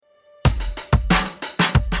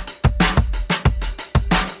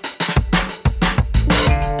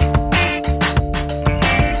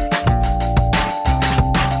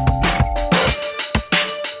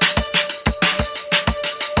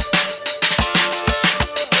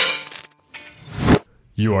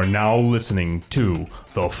You are now listening to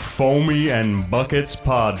the Foamy and Buckets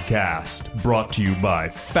podcast, brought to you by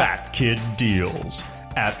Fat Kid Deals.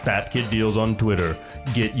 At Fat Kid Deals on Twitter.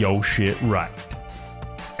 Get your shit right.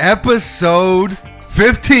 Episode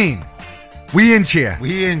 15. We in chair.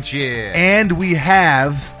 And we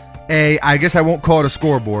have I guess I won't call it a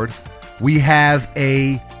scoreboard. We have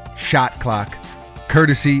a shot clock,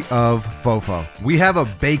 courtesy of Fofo. We have a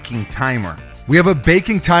baking timer.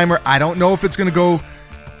 I don't know if it's going to go.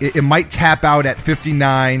 It might tap out at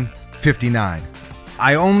 59.59.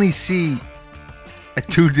 I only see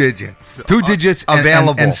two digits. Digits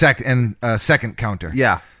available. And second counter.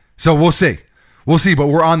 Yeah. So we'll see. But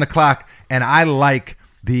we're on the clock, and I like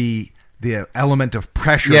the element of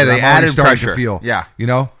pressure. Yeah, that the I'm already added starting pressure. to feel. Yeah. You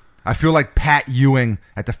know? I feel like Pat Ewing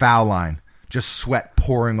at the foul line. Just sweat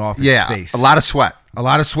pouring off his face. A lot of sweat.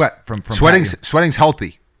 from Sweating's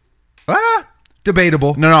healthy.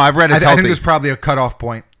 Debatable. No, I've read it's I healthy. think there's probably a cutoff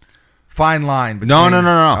point. Fine line between. No.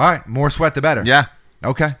 All right, more sweat the better. Yeah.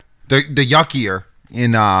 Okay. The yuckier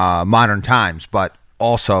in modern times, but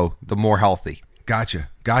also the more healthy. Gotcha.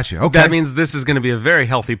 Okay. That means this is going to be a very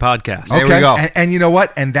healthy podcast. There we go. And you know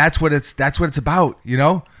what? And that's what it's about. You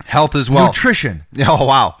know, Health as well. Nutrition. Oh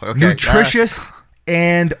wow. Okay. Nutritious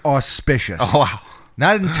and auspicious. Oh wow.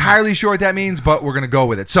 Not entirely sure what that means, but we're gonna go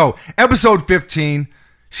with it. So, episode 15.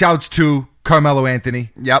 Shouts to Carmelo Anthony.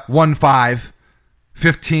 Yep. 1-5.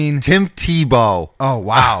 15. Tim Tebow. Oh,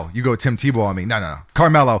 wow. You go Tim Tebow on me. No.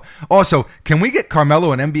 Carmelo. Also, can we get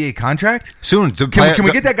Carmelo an NBA contract? Soon. Can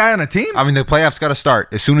we get that guy on a team? I mean, the playoffs got to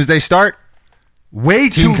start. As soon as they start, way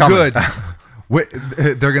team too coming. good.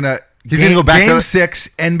 They're going to... He's going to go back Game to 6,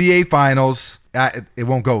 NBA Finals. It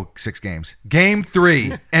won't go 6 games. Game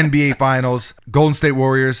 3, NBA Finals. Golden State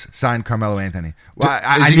Warriors signed Carmelo Anthony.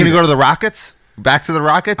 Well, is he going to go to the Rockets? Back to the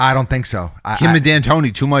Rockets? I don't think so. Him and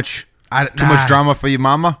D'Antoni, too much drama for your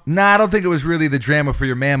mama? Nah, I don't think it was really the drama for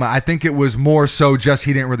your mama. I think it was more so just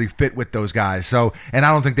he didn't really fit with those guys. So, and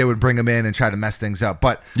I don't think they would bring him in and try to mess things up.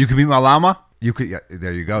 But you could be my llama? You could. Yeah,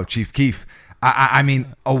 there you go, Chief Keef. I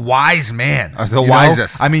mean, a wise man. The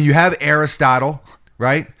wisest. I mean, you have Aristotle,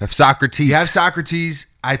 right? You have Socrates. You have Socrates.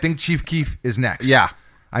 I think Chief Keef is next. Yeah.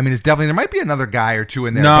 I mean, it's definitely, there might be another guy or two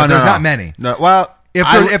in there. But there's not many. No, well,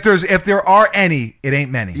 if there are any, it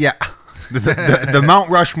ain't many. Yeah. The Mount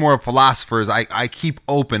Rushmore of philosophers, I keep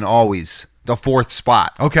open always the 4th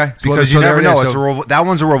spot. Okay. Because you never know. That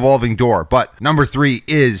one's a revolving door. But number 3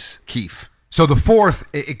 is Keefe. So the 4th,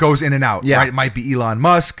 it goes in and out. Yeah. Right? It might be Elon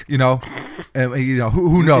Musk. Who knows?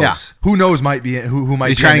 Yeah. Who knows? Might be who might.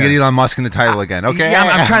 He's be trying to get Elon Musk in the title again. Okay. Yeah,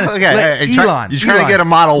 I'm trying to. Okay. Elon. You're trying to get a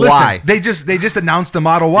Model Y. They just announced the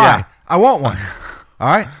Model Y. Yeah. I want one. All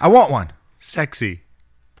right. I want one. Sexy.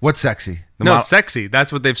 What's sexy? Sexy.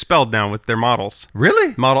 That's what they've spelled now with their models.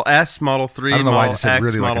 Really? Model S, Model 3, I don't know why I Model just said X,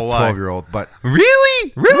 really like a Model Y. 12-year-old, but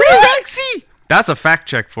Really? Sexy? That's a fact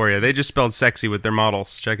check for you. They just spelled sexy with their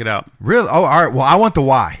models. Check it out. really? Oh, all right. Well, I want the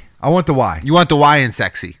Y. You want the Y in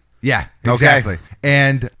sexy? Yeah, exactly. Okay.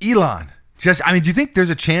 And Elon. Do you think there's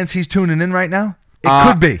a chance he's tuning in right now? It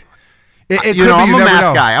could be. It could be. I'm a never math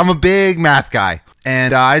know. guy. I'm a big math guy.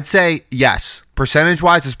 And I'd say yes.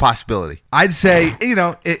 Percentage-wise, it's a possibility. I'd say,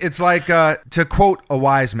 it's like, to quote a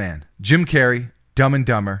wise man, Jim Carrey, Dumb and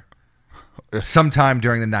Dumber, sometime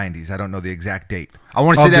during the 90s. I don't know the exact date. I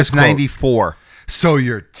want to say that's 94. So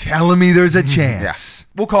you're telling me there's a chance.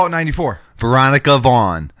 We'll call it 94. Veronica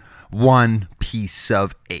Vaughn, One Piece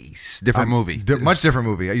of Ace. Different movie. Much different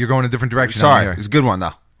movie. You're going a different direction. Sorry, it's a good one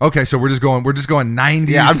though. Okay, so we're just going 90s.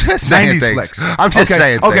 Yeah, I'm just saying 90s things. flicks. I'm just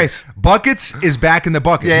saying things. Okay, Buckets is back in the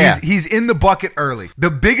bucket. Yeah. He's in the bucket early. The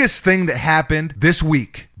biggest thing that happened this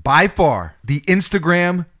week, by far, the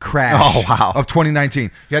Instagram crash of 2019.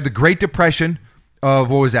 You had the Great Depression of,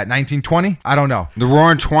 what was that, 1920? I don't know. The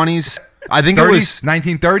Roaring 20s. I think 30s, it was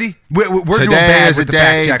 1930. We're doing today bad is a with the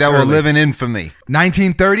fact day checks that will early. live in infamy.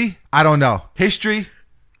 1930. I don't know. History.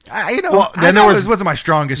 Then there was- wasn't my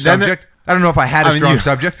strongest then subject. I don't know if I had a strong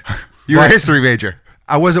subject. You're a But history major.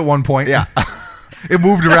 I was at one point. Yeah. It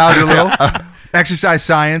moved around a little. Exercise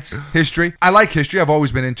science, history. I like history. I've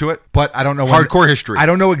always been into it, but I don't know. Hardcore history. I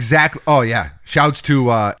don't know exactly. Oh, yeah. Shouts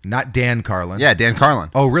to not Dan Carlin. Yeah, Dan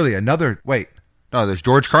Carlin. Oh, really? Wait. No, there's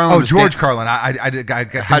George Carlin. Oh, There's George Dan- Carlin. I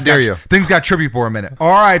got How dare you? Things got trippy for a minute.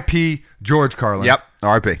 R.I.P. George Carlin. Yep.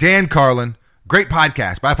 R.I.P. Dan Carlin. Great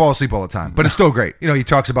podcast, but I fall asleep all the time. But it's still great. He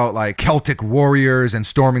talks about like Celtic warriors and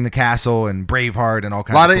storming the castle and Braveheart and all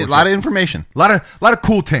kinds of cool lot shit. of information. A lot of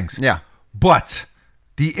cool things. Yeah. But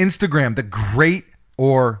the Instagram, the great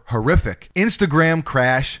or horrific Instagram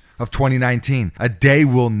crash of 2019. A day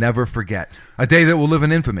we'll never forget. A day that will live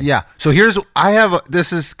in infamy. Yeah. So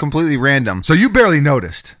this is completely random. So you barely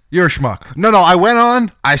noticed. You're a schmuck. No, I went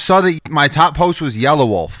on. I saw that my top post was Yellow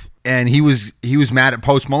Wolf. And he was mad at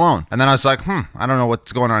Post Malone. And then I was like, I don't know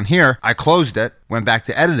what's going on here. I closed it, went back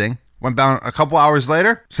to editing, went down a couple hours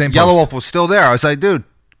later. Same Yellow post. Wolf was still there. I was like, dude,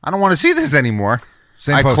 I don't want to see this anymore.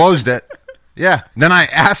 Same post. Closed it. Yeah. Then I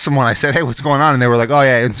asked someone, I said, hey, what's going on? And they were like, oh,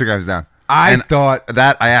 yeah, Instagram's down. I thought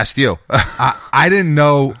that I asked you. I didn't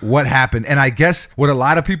know what happened. And I guess what a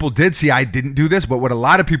lot of people did, see, I didn't do this, but what a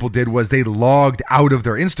lot of people did was they logged out of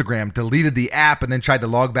their Instagram, deleted the app, and then tried to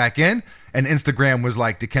log back in. And Instagram was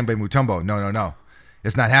like, Dikembe Mutombo, no.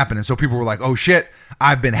 It's not happening. So people were like, oh, shit,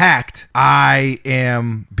 I've been hacked. I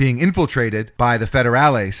am being infiltrated by the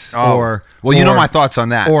Federales. You know my thoughts on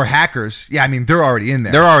that. Or hackers. Yeah, I mean, they're already in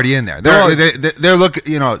there. They're already in there. They're looking,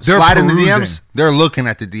 sliding the perusing. DMs. They're looking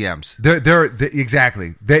at the DMs.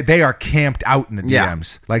 Exactly. They are camped out in the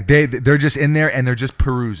DMs. Like they're just in there and they're just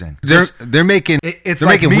perusing. They're making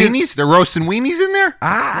making weenies. They're roasting weenies in there.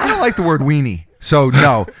 I don't like the word weenie. So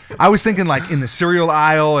no, I was thinking like in the cereal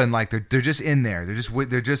aisle and like they're just in there. They're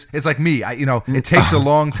just it's like me. It takes a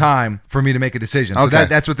long time for me to make a decision. So Okay.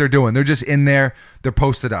 that's what they're doing. They're just in there. They're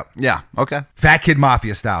posted up. Yeah. Okay. Fat Kid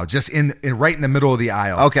Mafia style, just in right in the middle of the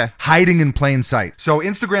aisle. Okay. Hiding in plain sight. So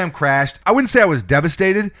Instagram crashed. I wouldn't say I was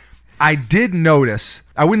devastated. I did notice,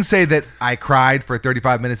 I wouldn't say that I cried for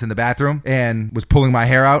 35 minutes in the bathroom and was pulling my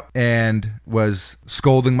hair out and was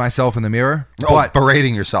scolding myself in the mirror. But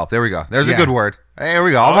berating yourself. There we go. There's Yeah. a good word. Hey, here we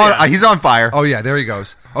go. He's on fire. Oh yeah, there he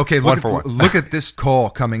goes. Okay, One for one. look at this call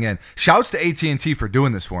coming in. Shouts to AT&T for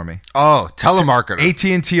doing this for me. Oh, telemarketer.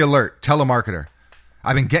 AT&T alert, telemarketer.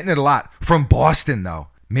 I've been getting it a lot from Boston though.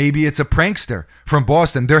 Maybe it's a prankster from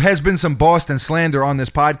Boston. There has been some Boston slander on this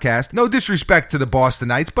podcast. No disrespect to the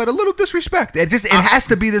Bostonites, but a little disrespect. It has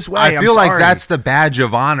to be this way. I feel I'm like sorry. that's the badge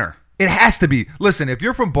of honor. It has to be. Listen, if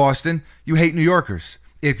you're from Boston, you hate New Yorkers.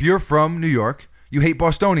 If you're from New York, you hate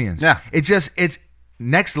Bostonians. Yeah. It's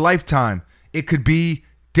next lifetime. It could be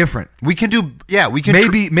different. We can do. Yeah, we can.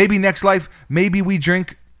 Maybe next life. Maybe we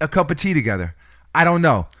drink a cup of tea together. I don't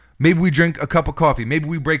know. Maybe we drink a cup of coffee. Maybe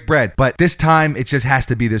we break bread. But this time, it just has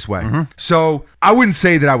to be this way. Mm-hmm. So I wouldn't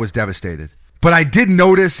say that I was devastated. But I did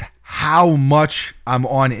notice how much I'm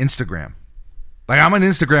on Instagram. Like, I'm on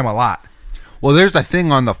Instagram a lot. Well, there's a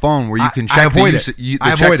thing on the phone where you can check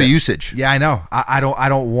the usage. Yeah, I know. I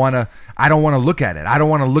don't want to look at it. I don't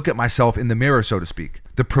want to look at myself in the mirror, so to speak.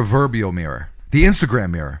 The proverbial mirror. The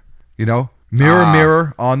Instagram mirror.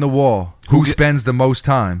 Mirror on the wall. Who spends the most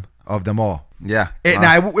time of them all? Yeah.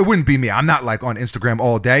 Now, it wouldn't be me. I'm not like on Instagram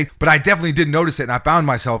all day, but I definitely did notice it, and I found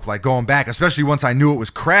myself like going back, especially once I knew it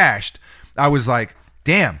was crashed. I was like,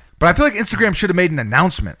 damn. But I feel like Instagram should have made an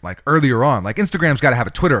announcement like earlier on. Like Instagram's got to have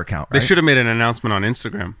a Twitter account, right? They should have made an announcement on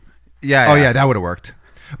Instagram. Yeah. Oh yeah, that would have worked.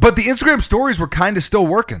 But the Instagram stories were kind of still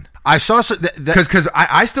working. I saw Because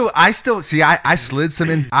I still see. I slid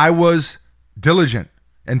some in. I was diligent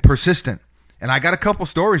and persistent, and I got a couple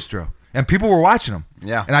stories through, and people were watching them.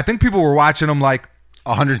 Yeah. And I think people were watching them like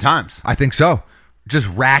 100 times. I think so. Just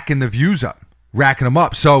racking the views up, racking them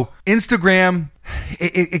up. So Instagram,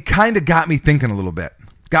 it kind of got me thinking a little bit.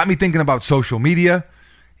 Got me thinking about social media.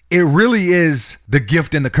 It really is the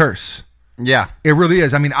gift and the curse. Yeah. It really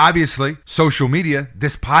is. I mean, obviously, social media,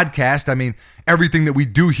 this podcast, I mean, everything that we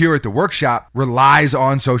do here at the workshop relies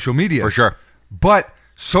on social media. For sure. But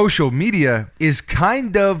social media is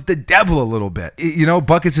kind of the devil a little bit.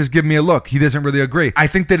 Buckets has given me a look. He doesn't really agree. I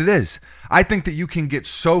think that it is. I think that you can get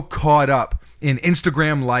so caught up in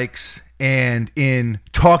Instagram likes and in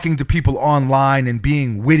talking to people online and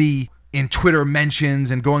being witty in Twitter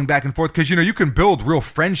mentions and going back and forth. Because, you can build real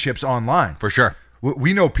friendships online. For sure.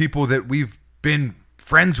 We know people that we've been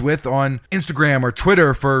friends with on Instagram or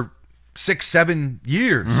Twitter for 6-7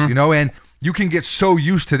 years, and you can get so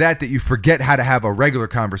used to that you forget how to have a regular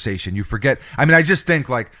conversation. You forget. I mean, I just think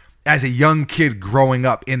like as a young kid growing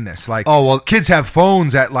up in this, like, kids have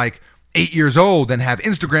phones at like 8 years old and have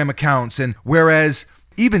Instagram accounts. And whereas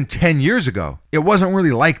even 10 years ago, it wasn't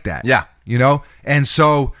really like that. Yeah. And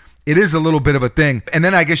so it is a little bit of a thing. And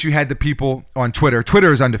then I guess you had the people on Twitter.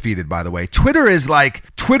 Twitter is undefeated, by the way. Twitter is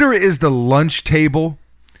the lunch table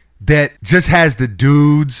that just has the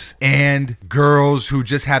dudes and girls who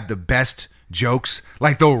just have the best jokes.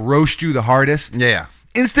 Like, they'll roast you the hardest. Yeah.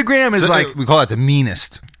 Instagram is we call it the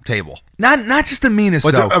meanest table. Not just the meanest,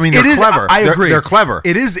 but though. they're clever. I agree. They're clever.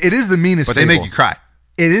 It is the meanest but table. But they make you cry.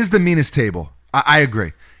 It is the meanest table. I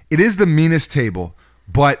agree. It is the meanest table,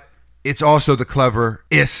 but it's also the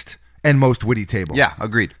cleverest and most witty table. Yeah,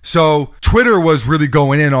 agreed. So Twitter was really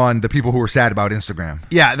going in on the people who were sad about Instagram.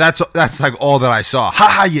 Yeah, that's like all that I saw. Ha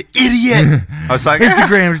ha, you idiot! I was like,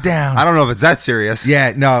 Instagram's down. I don't know if it's that serious.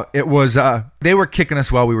 Yeah, no, it was. They were kicking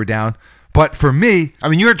us while we were down. But for me, I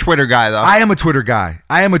mean, you're a Twitter guy, though. I am a Twitter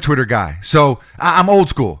guy. So I'm old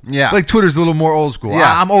school. Yeah. Like Twitter's a little more old school.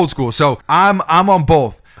 Yeah. I'm old school. So I'm on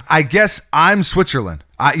both. I guess I'm Switzerland.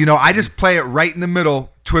 I just play it right in the middle,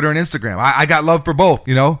 Twitter and Instagram. I got love for both,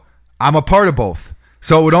 I'm a part of both.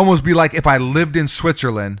 So it would almost be like if I lived in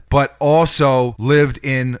Switzerland, but also lived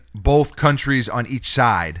in both countries on each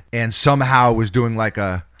side and somehow was doing like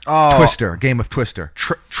a game of Twister.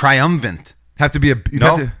 Triumphant. Have to be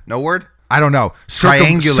No word? I don't know.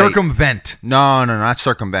 Triangulate. Circumvent. No, not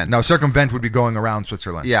circumvent. No, circumvent would be going around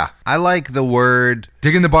Switzerland. Yeah. I like the word.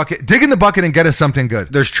 Dig in the bucket and get us something good.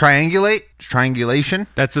 There's triangulation.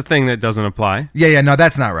 That's a thing that doesn't apply. Yeah, no,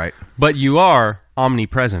 that's not right. But you are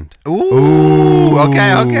omnipresent. Ooh. Okay.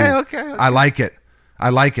 I like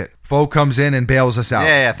it. Foe comes in and bails us out.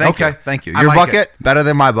 Yeah, thank you. I Your like bucket, it. better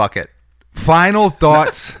than my bucket. Final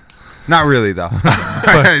thoughts. Not really, though.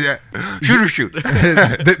 Shoot or shoot.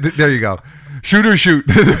 There you go. Shoot or shoot.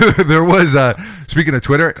 There was, speaking of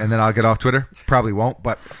Twitter, and then I'll get off Twitter. Probably won't,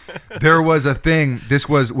 but there was a thing. This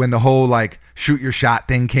was when the whole, shoot your shot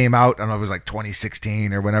thing came out. I don't know if it was,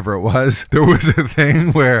 2016 or whenever it was. There was a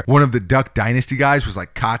thing where one of the Duck Dynasty guys was,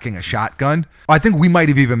 cocking a shotgun. I think we might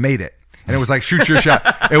have even made it. And it was shoot your shot.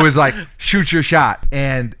 It was shoot your shot.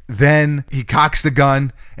 And then he cocks the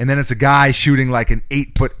gun, and then it's a guy shooting an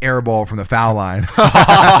 8-foot air ball from the foul line.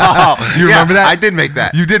 You remember that? I did make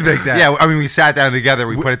that. You did make that. Yeah, I mean, we sat down together.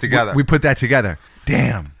 We put it together. We put that together.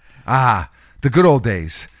 Damn. The good old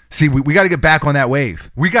days. See, we got to get back on that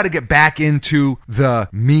wave. We got to get back into the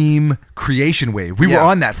meme creation wave. We were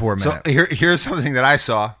on that for a minute. So here's something that I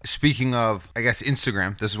saw. Speaking of, I guess,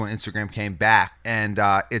 Instagram. This is when Instagram came back. And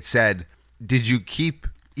it said, did you keep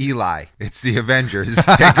Eli? It's the Avengers.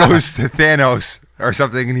 It goes to Thanos or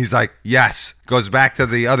something. And he's like, yes. Goes back to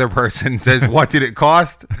the other person. Says, what did it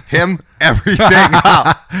cost? Him? Everything.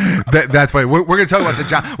 That's funny. We're going to talk about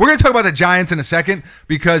the Giants in a second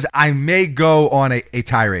because I may go on a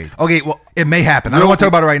tirade. Okay, well, it may happen. I don't want to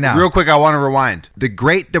talk about it right now. Real quick, I want to rewind. The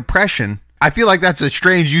Great Depression. I feel like that's a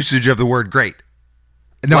strange usage of the word great.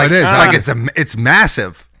 No, it is. It's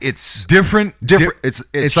massive. It's different.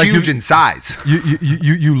 It's huge in size.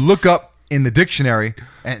 You look up in the dictionary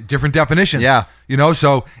and different definitions. Yeah.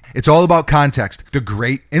 So it's all about context. The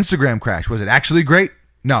Great Instagram crash. Was it actually great?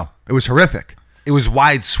 No, it was horrific. It was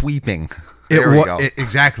wide sweeping. There we go.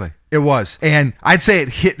 Exactly. It was. And I'd say it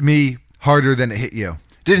hit me harder than it hit you.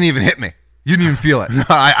 Didn't even hit me. You didn't even feel it. No,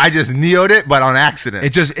 I just neo'd it, but on accident.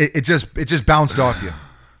 It just bounced off you.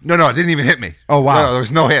 No, it didn't even hit me. Oh, wow. No, there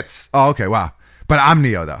was no hits. Oh, okay, wow. But I'm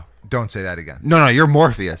Neo, though. Don't say that again. No, you're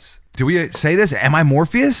Morpheus. Do we say this? Am I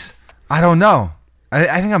Morpheus? I don't know.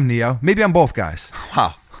 I think I'm Neo. Maybe I'm both guys.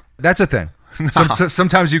 Wow. That's a thing.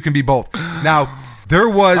 Sometimes you can be both. Now, there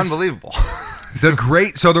was... Unbelievable. There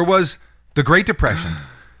was the Great Depression.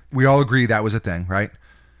 We all agree that was a thing, right?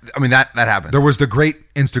 I mean, that happened. There was the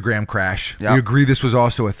Great Instagram crash. Yep. We agree this was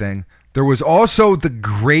also a thing. There was also the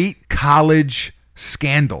Great College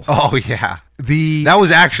Scandal. Oh, yeah. That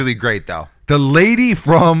was actually great, though. The lady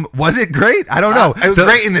from... Was it great? I don't know. It was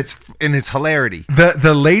great in its hilarity.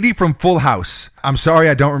 The lady from Full House. I'm sorry,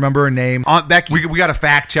 I don't remember her name. Aunt Becky. We got a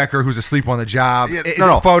fact checker who's asleep on the job. Yeah,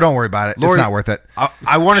 no. Fo, don't worry about it. It's not worth it.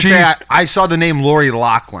 I want to say I saw the name Lori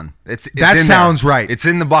Loughlin. That sounds right. It's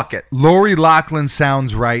in the bucket. Lori Loughlin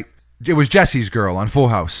sounds right. It was Jesse's girl on Full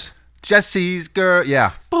House. Jesse's girl.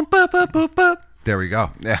 Yeah. Boop, boop, boop, boop, boop. There we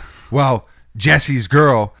go. Yeah. Well, Jesse's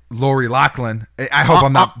girl, Lori Loughlin. I hope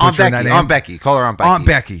I'm not butchering that name. Aunt Becky. Call her Aunt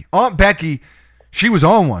Becky. Aunt Becky. She was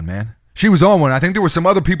on one, man. She was on one. I think there were some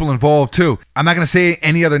other people involved, too. I'm not going to say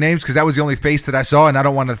any other names because that was the only face that I saw, and I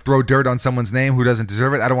don't want to throw dirt on someone's name who doesn't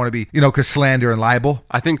deserve it. I don't want to be, because slander and libel.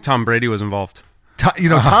 I think Tom Brady was involved.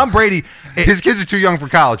 Tom Brady... His kids are too young for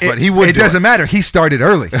college, but he would It doesn't matter. He started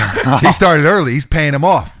early. He's paying them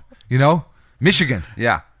off, Michigan.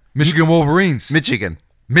 Yeah. Michigan Wolverines. Michigan.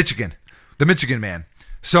 The Michigan man.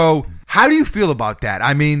 So how do you feel about that?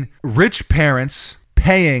 I mean, rich parents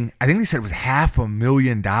paying, I think they said it was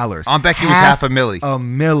 $500,000. Aunt Becky was $500,000. A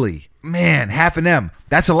milli. Man, half an M.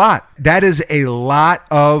 That's a lot. That is a lot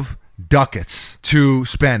of ducats to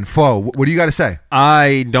spend. Fo, what do you got to say?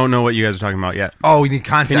 I don't know what you guys are talking about yet. Oh, we need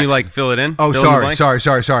context. Can you fill it in? Oh, Fill in the blanks?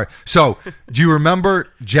 sorry. So, do you remember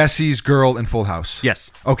Jesse's girl in Full House? Yes.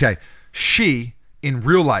 Okay. She, in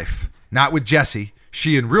real life, not with Jesse,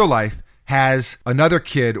 she in real life has another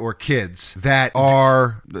kid or kids that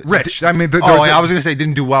are rich. I mean, I was going to say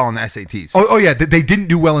didn't do well on the SATs. Oh yeah, they didn't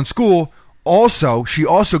do well in school. Also, she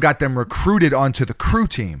also got them recruited onto the crew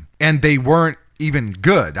team, and they weren't even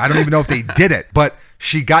good. I don't even know if they did it, but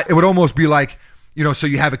it would almost be like, so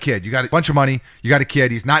you have a kid, you got a bunch of money, you got a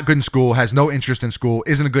kid, he's not good in school, has no interest in school,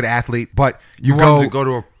 isn't a good athlete, but you want him to go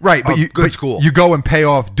to a good school. You go and pay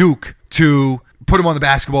off Duke to put him on the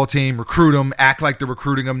basketball team, recruit him, act like they're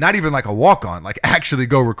recruiting him, not even like a walk-on, like actually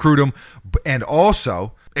go recruit him, and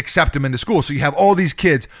also accept him into school. So you have all these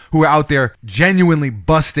kids who are out there genuinely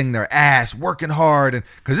busting their ass, working hard, and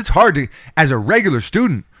because it's hard to, as a regular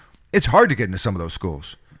student, it's hard to get into some of those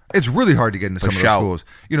schools. It's really hard to get into some of those schools.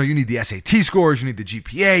 You need the SAT scores, you need the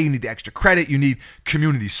GPA, you need the extra credit, you need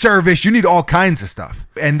community service, you need all kinds of stuff.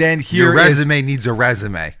 And then your resume needs a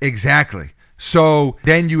resume. Exactly. So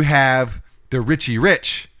then you have the Richie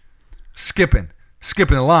Rich skipping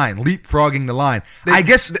the line, leapfrogging the line. I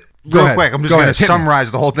guess... Real quick, I'm just going to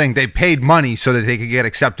summarize the whole thing. They paid money so that they could get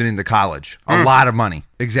accepted into college. A lot of money.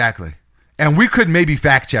 Exactly. And we could maybe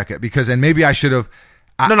fact check it and maybe I should have...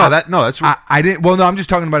 that's... I didn't... Well, no, I'm just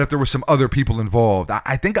talking about if there were some other people involved.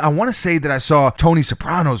 I think I want to say that I saw Tony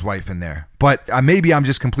Soprano's wife in there, but maybe I'm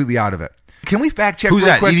just completely out of it. Can we fact check Who's real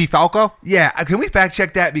that, quick? Edie Falco? Yeah, can we fact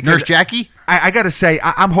check that? Because Nurse Jackie? I got to say,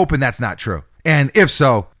 I'm hoping that's not true. And if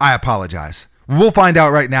so, I apologize. We'll find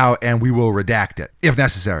out right now, and we will redact it if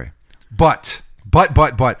necessary. But,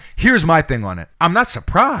 here's my thing on it. I'm not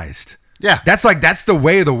surprised. Yeah. That's the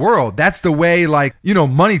way of the world. That's the way,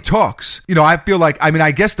 money talks. I feel like,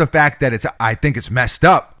 I guess the fact that I think it's messed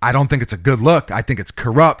up. I don't think it's a good look. I think it's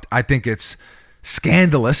corrupt. I think it's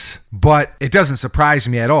scandalous, but it doesn't surprise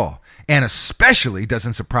me at all. And especially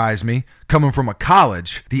doesn't surprise me coming from a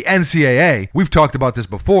college, the NCAA. We've talked about this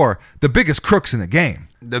before, the biggest crooks in the game.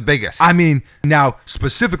 The biggest. Now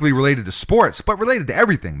specifically related to sports, but related to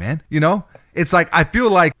everything, man. It's like, I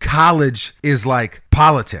feel like college is like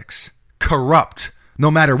politics. Corrupt.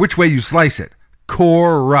 No matter which way you slice it.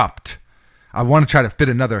 Corrupt. I want to try to fit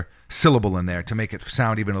another syllable in there to make it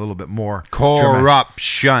sound even a little bit more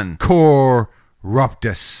corruption.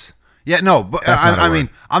 Corruptus. Yeah, no, but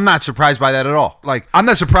I'm not surprised by that at all. I'm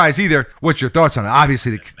not surprised either. What's your thoughts on it?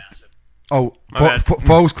 Obviously,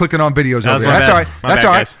 Foe's clicking on videos over there. That's all right. That's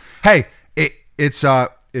all right. Hey, it's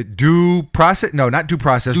due process. No, not due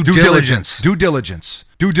process. Due diligence. Due diligence.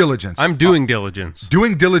 I'm doing diligence.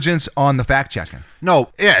 Doing diligence on the fact checking. No,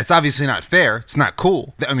 yeah, it's obviously not fair. It's not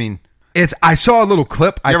cool. I saw a little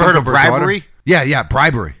clip. You ever heard of bribery? Yeah,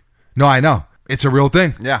 bribery. No, I know. It's a real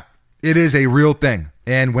thing. Yeah. It is a real thing.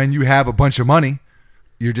 And when you have a bunch of money,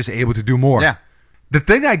 you're just able to do more. Yeah. The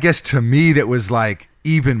thing, I guess, to me that was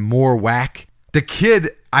even more whack, the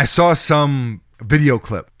kid, I saw some video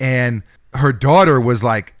clip and her daughter was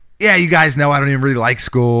like, yeah, you guys know I don't even really like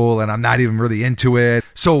school and I'm not even really into it.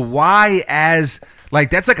 So why that's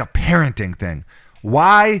like a parenting thing.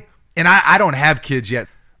 Why? And I don't have kids yet.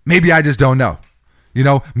 Maybe I just don't know.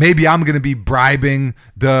 Maybe I'm going to be bribing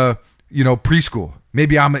the, preschool.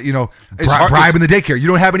 Maybe I'm, bribing the daycare. You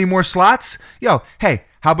don't have any more slots? Hey,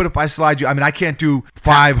 how about if I slide you? I can't do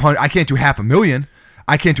 500. I can't do $500,000.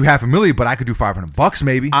 I can't do $500,000, but I could do $500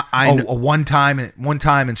 maybe. A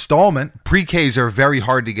one-time installment. Pre-Ks are very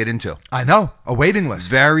hard to get into. I know. A waiting list.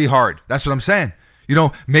 Very hard. That's what I'm saying.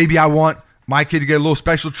 Maybe I want my kid to get a little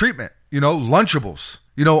special treatment. Lunchables.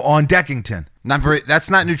 On Deckington.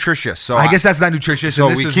 That's not nutritious. So I guess that's not nutritious. So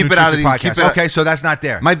we keep it out of the podcast. Okay, so that's not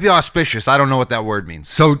there. Might be auspicious. I don't know what that word means.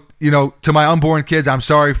 So, to my unborn kids, I'm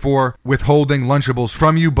sorry for withholding Lunchables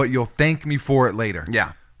from you, but you'll thank me for it later.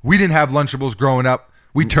 Yeah. We didn't have Lunchables growing up.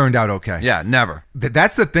 We turned out okay. Yeah, never.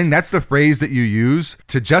 That's the thing. That's the phrase that you use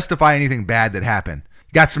to justify anything bad that happened.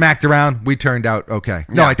 Got smacked around, we turned out okay.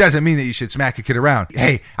 No, it doesn't mean that you should smack a kid around.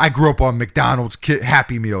 Hey, I grew up on McDonald's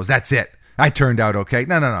Happy Meals. That's it. I turned out okay.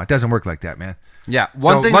 No. It doesn't work like that, man. Yeah.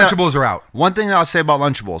 Lunchables are out. One thing that I'll say about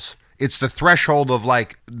Lunchables, it's the threshold of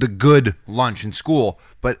the good lunch in school,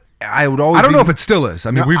 but I would always. I don't know if it still is.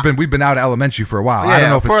 We've been out of elementary for a while. I don't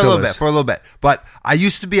know if it still is. For a little bit. But I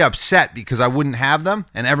used to be upset because I wouldn't have them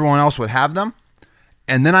and everyone else would have them.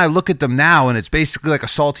 And then I look at them now, and it's basically like a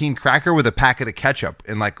saltine cracker with a packet of ketchup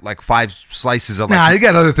and like 5 slices of. Nah, they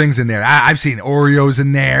got other things in there. I've seen Oreos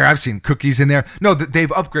in there. I've seen cookies in there. No, they've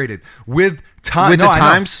upgraded with time. With the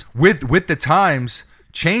times, with the times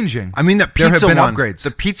changing. The pizza there have one. Been upgrades.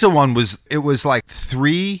 The pizza one was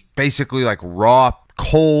 3 basically raw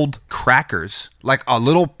cold crackers, like a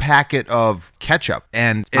little packet of ketchup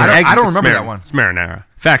and I don't remember that one. It's marinara.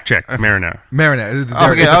 Fact check. Marinara. Marinara.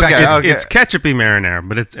 Okay. It's ketchupy marinara,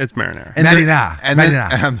 but it's marinara. And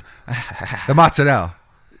Marina. The mozzarella.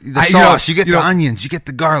 The sauce, you get the onions, you get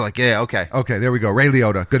the garlic. Yeah, okay. Okay, there we go. Ray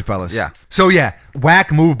Liotta, Goodfellas. Yeah. So yeah,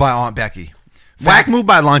 whack move by Aunt Becky. Whack move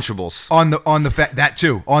by Lunchables. On the that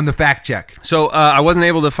too on the fact check. So I wasn't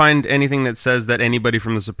able to find anything that says that anybody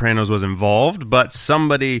from The Sopranos was involved, but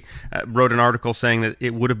somebody wrote an article saying that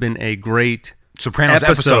it would have been a great Sopranos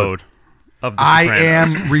episode of The I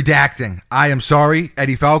Sopranos. am redacting. I am sorry,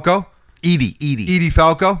 Eddie Falco. Edie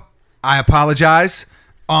Falco. I apologize.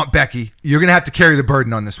 Aunt Becky, you're going to have to carry the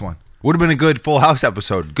burden on this one. Would have been a good Full House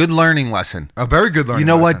episode. Good learning lesson. A very good learning You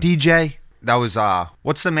know lesson. what, DJ? That was,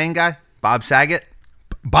 what's the main guy? Bob Saget?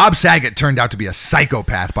 Bob Saget turned out to be a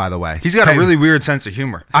psychopath, by the way. He's got Hey, a really weird sense of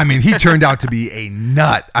humor. I mean, he turned out to be a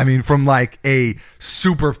nut. I mean, from like a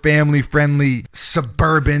super family-friendly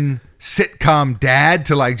suburban sitcom dad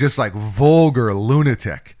to like just like vulgar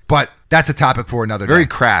lunatic. But that's a topic for another Very day.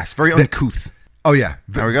 crass, very uncouth. Oh yeah,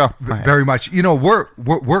 There we go. Very much. You know,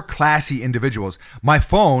 we're classy individuals. My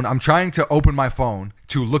phone, I'm trying to open my phone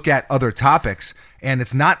to look at other topics, and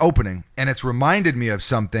it's not opening, and it's reminded me of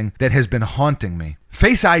something that has been haunting me.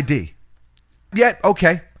 Face ID. Yeah,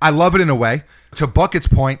 okay. I love it in a way. To Bucket's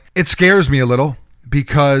point, it scares me a little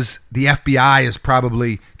because the FBI is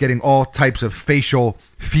probably getting all types of facial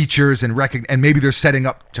features and maybe they're setting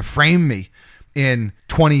up to frame me in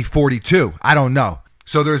 2042. I don't know.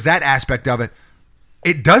 So there's that aspect of it.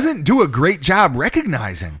 It doesn't do a great job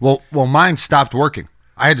recognizing. Well, mine stopped working.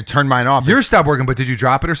 I had to turn mine off. Yours stopped working, but did you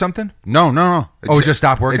drop it or something? No. It just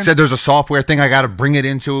stopped working? It said there's a software thing. I got to bring it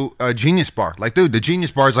into a Genius Bar. Like, dude, the Genius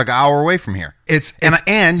Bar is like an hour away from here.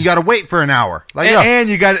 And you got to wait for an hour. Like, and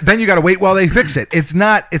you got to wait while they fix it. It's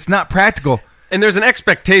not practical. And there's an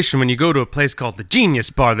expectation when you go to a place called the Genius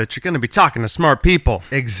Bar that you're going to be talking to smart people.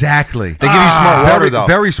 Exactly. They give you smart water, though.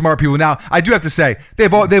 Very smart people. Now, I do have to say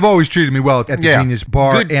they've always treated me well at the Genius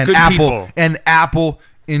Bar Good and Apple people. and Apple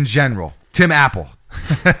in general. Tim Apple.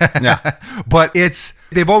 Yeah. But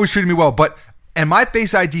they've always treated me well. And my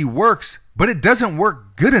Face ID works, but it doesn't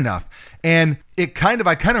work good enough. And I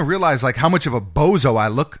kind of realize like how much of a bozo I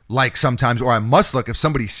look like sometimes, or I must look if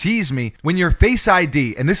somebody sees me. When your Face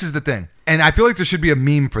ID, and this is the thing, and I feel like there should be a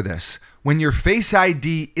meme for this. When your Face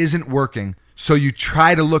ID isn't working, so you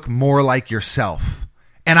try to look more like yourself.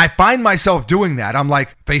 And I find myself doing that. I'm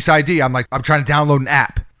like, Face ID. I'm trying to download an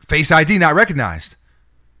app. Face ID not recognized.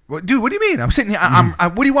 Well, dude, what do you mean? I'm sitting here.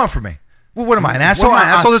 What do you want from me? Well, what am I, an asshole? What am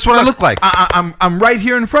I, an asshole? This is what I look like. I'm right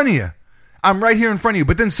here in front of you.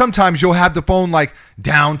 But then sometimes you'll have the phone like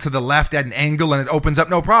down to the left at an angle and it opens up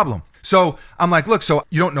no problem. So I'm like, look, so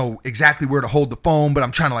you don't know exactly where to hold the phone, but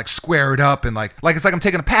I'm trying to like square it up and like it's like I'm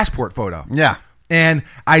taking a passport photo. Yeah. And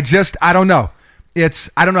I don't know.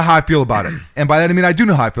 I don't know how I feel about it. And by that I mean I do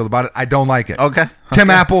know how I feel about it. I don't like it. Okay. Tim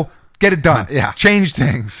Apple, get it done. Yeah. Change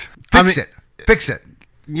things. Fix it.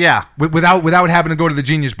 Yeah. Without having to go to the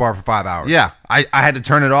Genius Bar for 5 hours. Yeah. I had to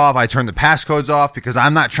turn it off. I turned the passcodes off because I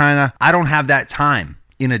don't have that time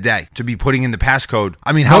in a day to be putting in the passcode.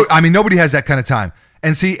 I mean, nobody has that kind of time.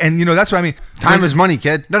 And see, and you know, that's what I mean. Time is money,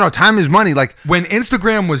 kid. No, time is money. Like when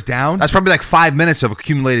Instagram was down, that's probably like 5 minutes of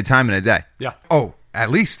accumulated time in a day. Yeah. Oh, at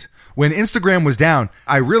least. When Instagram was down,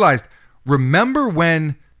 I realized, remember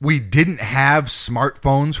when we didn't have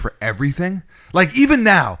smartphones for everything? Like even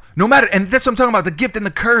now, no matter, and that's what I'm talking about, the gift and the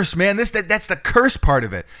curse, man. That's the curse part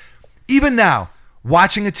of it. Even now,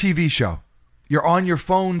 watching a TV show, you're on your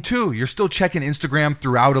phone too. You're still checking Instagram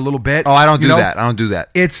throughout a little bit. Oh, I don't do that. I don't do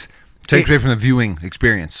that. Takes away from the viewing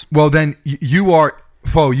experience. Well, then you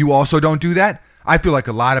also don't do that? I feel like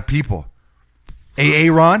a lot of people.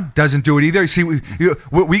 Aaron doesn't do it either. See,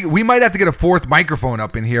 we might have to get a fourth microphone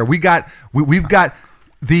up in here. We've got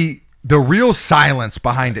the real silence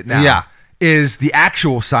behind it now. Yeah. Is the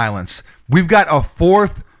actual silence. We've got a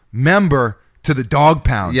fourth member to the dog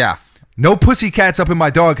pound. Yeah. No pussycats up in my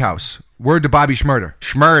doghouse. Word to Bobby Schmurda.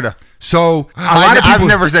 Schmurda. So a lot of people. I've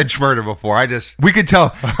never said Schmurda before. We could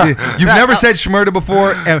tell. You've never said Schmurda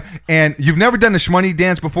before, and you've never done the Shmoney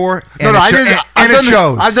dance before. And it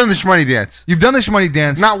shows. I've done the Shmoney dance. You've done the Shmoney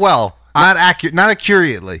dance. Not well. Not accurate. Not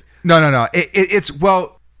accurately. No. It's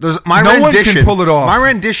well. My no rendition, one can pull it off. My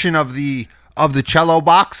rendition of the cello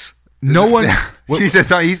box. No one. He said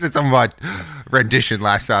something about rendition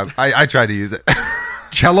last time. I tried to use it.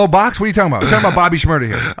 Cello box? What are you talking about? I'm talking about Bobby Schmurda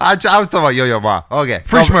here. I was talking about Yo-Yo Ma. Okay.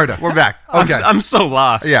 Free Schmurda. We're back. Okay. I'm so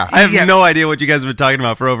lost. Yeah. I have no idea what you guys have been talking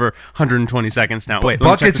about for over 120 seconds now. Wait,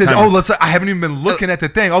 Bucket says, I haven't even been looking at the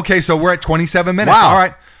thing. Okay, so we're at 27 minutes.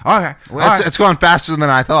 Wow. All right. Well, it's going faster than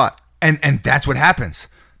I thought. And that's what happens.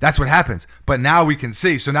 But now we can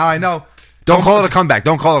see. So now I know. Don't call it a comeback.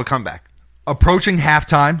 Approaching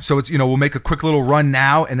halftime. So it's, we'll make a quick little run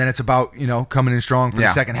now, and then it's about, coming in strong for the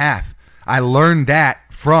second half. I learned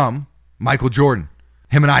that from Michael Jordan.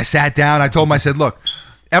 Him and I sat down. I told him, I said, look,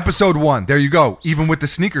 episode 1, there you go, even with the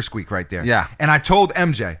sneaker squeak right there. Yeah. And I told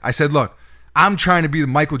MJ, I said, look, I'm trying to be the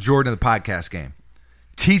Michael Jordan of the podcast game.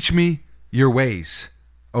 Teach me your ways,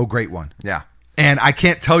 oh great one. Yeah. And I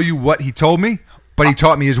can't tell you what he told me, but he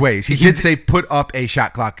taught me his ways. He did say put up a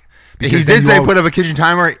shot clock. He did say put up a kitchen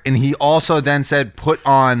timer, and he also then said put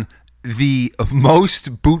on the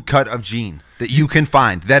most boot cut of jean that you can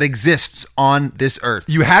find that exists on this earth.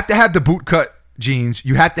 You have to have the boot cut jeans.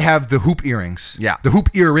 You have to have the hoop earrings. Yeah. The hoop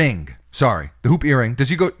earring. Sorry. The hoop earring.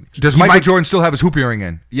 Does Michael Jordan still have his hoop earring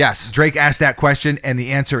in? Yes. Drake asked that question, and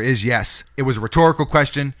the answer is yes. It was a rhetorical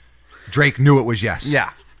question. Drake knew it was yes.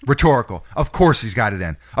 Yeah. Rhetorical. Of course he's got it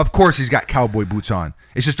in. Of course he's got cowboy boots on.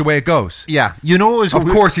 It's just the way it goes. Yeah. You know what was Of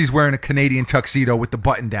course he's wearing a Canadian tuxedo with the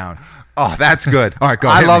button down. Oh, that's good. All right, go.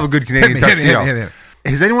 I Hit love me. a good Canadian Hit me, hit me, tuxedo. hit me, hit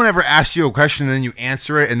me. Has anyone ever asked you a question and then you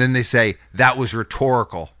answer it and then they say that was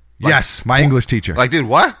rhetorical? Like, Yes, my English teacher. Like, dude,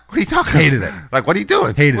 what? What are you talking about? Hated it. Like, what are you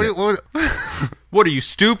doing? Hated What- it. what- What are you,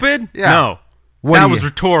 stupid? Yeah. No. What that are was you?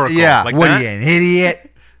 rhetorical. Yeah. Like What that? are you, an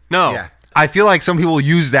idiot? No. Yeah. I feel like some people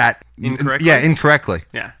use that Incorrectly? Yeah, incorrectly.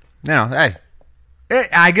 Yeah. You know, hey,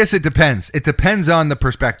 I guess it depends. It depends on the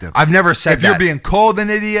perspective. I've never said if you're that. being called an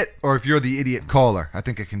idiot or if you're the idiot caller. I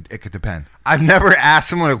think it could depend. I've never asked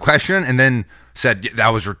someone a question and then said "Yeah, that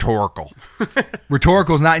was rhetorical.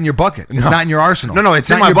 Rhetorical is not in your bucket. It's not in your arsenal. No, it's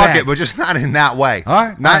in not my your bucket, bag. but just not in that way. All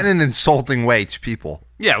right, Not all right. in an insulting way to people.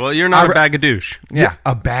 Yeah, well, you're not a bag of douche. Yeah.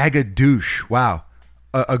 A bag of douche. Wow.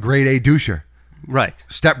 A grade A doucher. Right.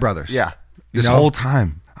 Step Brothers. Yeah. You This know? whole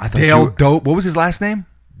time. I thought Dale you were- Dope. What was his last name?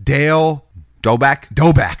 Dale Doback?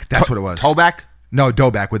 Doback. That's what it was. Toback? No,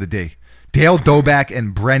 Doback with a D. Dale Doback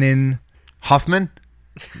and Brennan. Huffman?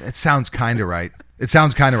 It sounds kind of right.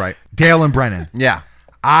 Dale and Brennan. Yeah.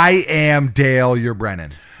 I am Dale, you're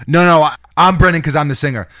Brennan. No, I'm Brennan because I'm the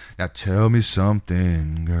singer. Now tell me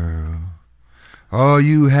something, girl. Are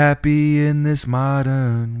you happy in this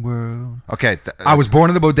modern world? okay. I was born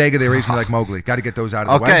in the bodega. They raised me like Mowgli. Got to get those out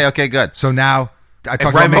of the way. Okay, good. So now I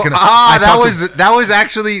talk Right, about making. that was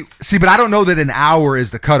actually See, but I don't know that an hour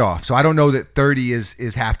is the cutoff. So I don't know that 30 is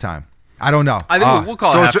halftime. I don't know. I think we'll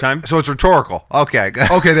call it halftime. So it's rhetorical. Okay.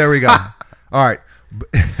 Okay, there we go. All right.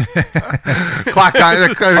 Clock time.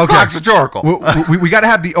 The clock's rhetorical. We got to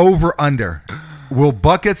have the over under. Will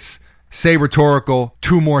Buckets say rhetorical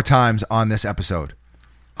 2 more times on this episode?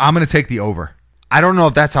 I'm going to take the over. I don't know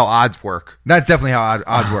if that's how odds work. That's definitely how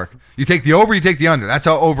odds work. You take the over, you take the under. That's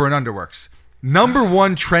how over and under works. Number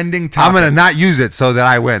 1 trending topic. I'm going to not use it so that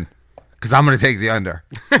I win. Because I'm going to take the under.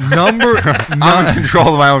 I'm in control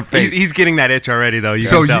of my own fate. He's getting that itch already, though. You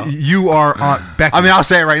So can tell. you are Aunt Becky. I mean, I'll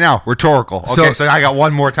say it right now. Rhetorical. Okay, so I got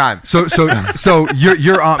one more time. So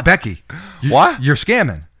you're Aunt Becky. What? You're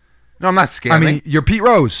scamming. No, I'm not scamming. I mean, you're Pete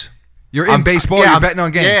Rose. You're in baseball. yeah, You're I'm- betting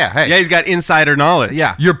on games. Yeah, hey. Yeah, he's got insider knowledge.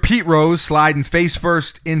 Yeah. You're Pete Rose sliding face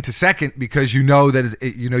first into second because you know that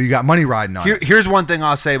you got money riding on it. Here's one thing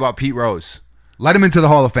I'll say about Pete Rose. Let him into the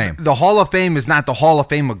Hall of Fame. The Hall of Fame is not the Hall of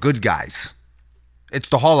Fame of good guys. It's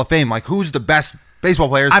the Hall of Fame. Like, who's the best baseball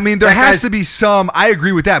players? I mean, there has to be some. I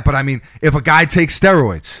agree with that, but I mean, if a guy takes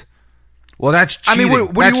steroids, Well, that's I cheating. mean,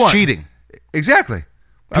 what do That's you want? cheating. Exactly.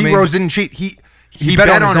 Pete Rose didn't cheat. He bet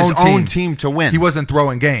on his own team to win. He wasn't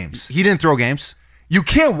throwing games. He didn't throw games. You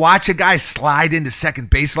can't watch a guy slide into second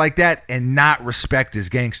base like that and not respect his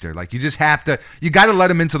gangster. Like, you just have to. You got to let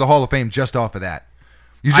him into the Hall of Fame just off of that.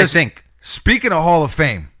 You I just think. Speaking of Hall of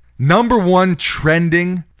Fame, number 1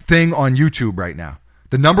 trending thing on YouTube right now.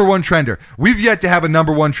 The number 1 trender. We've yet to have a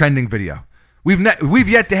number 1 trending video. We've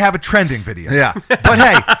yet to have a trending video. Yeah. But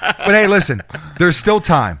hey, listen. There's still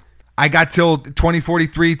time. I got till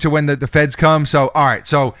 2043 to when the feds come. So all right.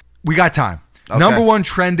 So we got time. Okay. Number 1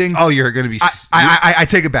 trending. Oh, you're going to be. I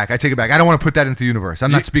take it back. I don't want to put that into the universe.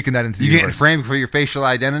 I'm not speaking that into the You getting universe. framed for your facial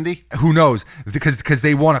identity? Who knows? Because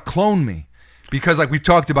they want to clone me. Because like we've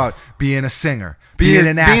talked about being a singer, being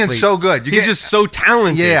an athlete, being so good. He's just so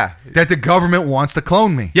talented. Yeah. that the government wants to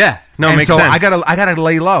clone me. Yeah. No, and makes so sense. I gotta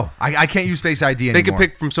lay low. I can't use Face ID anymore. They could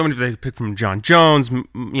pick from so many. They could pick from John Jones,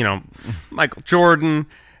 Michael Jordan,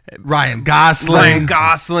 Ryan Gosling.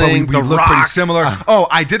 But we The look pretty Rock. similar.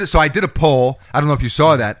 I did it. So I did a poll. I don't know if you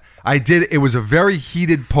saw that. It was a very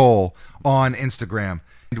heated poll on Instagram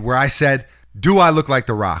where I said, "Do I look like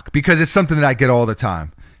The Rock?" Because it's something that I get all the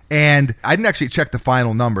time. And I didn't actually check the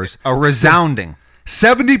final numbers. A resounding.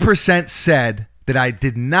 70% said that I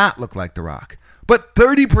did not look like The Rock. But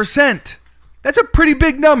 30%, that's a pretty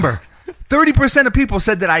big number. 30% of people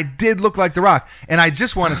said that I did look like The Rock. And I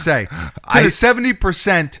just want to say, to the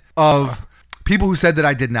 70% of people who said that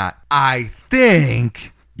I did not, I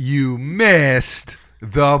think you missed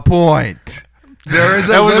the point. There is a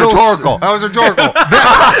That was little rhetorical. That was rhetorical.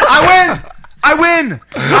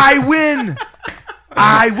 I win.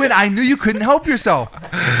 I knew you couldn't help yourself.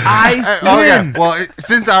 I win. Okay. Well,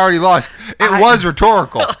 since I already lost, it was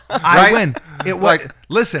rhetorical. I right? win. It was.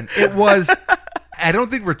 Listen, it was. I don't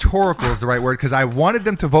think rhetorical is the right word because I wanted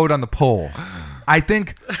them to vote on the poll. I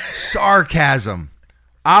think sarcasm.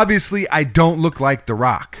 Obviously, I don't look like The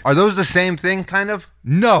Rock. Are those the same thing, kind of?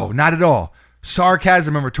 No, not at all.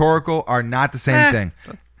 Sarcasm and rhetorical are not the same thing.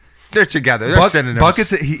 They're together. They're synonyms.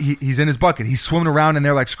 Buckets. He's in his bucket. He's swimming around in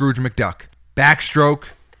there like Scrooge McDuck. Backstroke,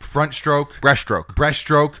 front stroke,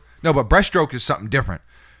 breaststroke. No, but breaststroke is something different.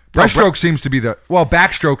 Breaststroke seems to be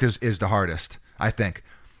backstroke is the hardest, I think.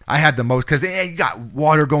 I had the most because you got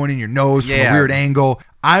water going in your nose from a weird angle.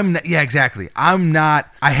 Exactly. I've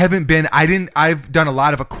done a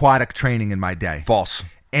lot of aquatic training in my day. False.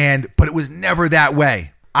 But it was never that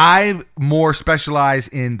way. I more specialize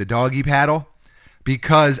in the doggy paddle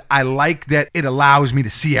because I like that it allows me to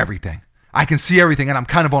see everything. I can see everything and I'm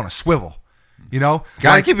kind of on a swivel. You know?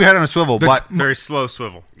 Gotta keep your head on a swivel, but Very slow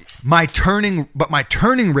swivel. my turning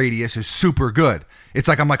radius is super good. It's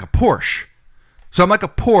like I'm like a Porsche. So I'm like a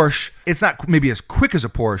Porsche. It's not maybe as quick as a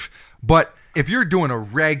Porsche, but if you're doing a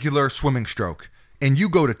regular swimming stroke and you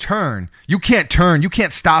go to turn, you can't turn. You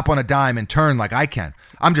can't stop on a dime and turn like I can.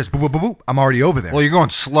 I'm just boop, boop, boop, boop. I'm already over there. well, you're going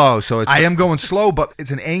slow, so it's. I am going slow, but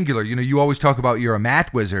it's an angular. You know, you always talk about you're a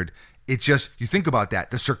math wizard. It's just, you think about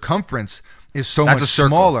that. The circumference is so much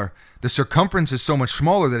smaller. The circumference is so much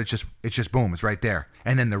smaller that it's just boom, it's right there.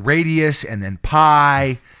 And then the radius, and then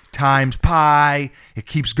pi times pi. It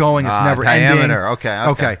keeps going. It's never diameter.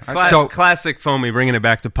 ending. Okay. So Classic foamy, bringing it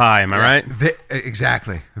back to pi. Am I right?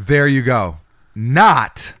 Exactly. There you go.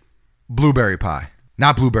 Not blueberry pie.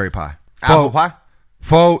 Not blueberry pie. Apple pie?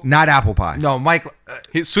 Faux, not apple pie. No, Mike.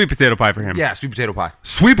 Sweet potato pie for him. Yeah, sweet potato pie.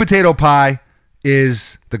 Sweet potato pie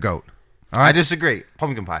is the GOAT. All right. I disagree.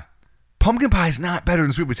 Pumpkin pie. Pumpkin pie is not better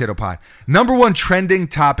than sweet potato pie. Number one trending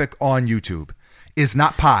topic on YouTube is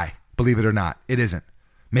not pie, believe it or not. It isn't.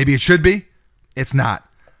 Maybe it should be. It's not.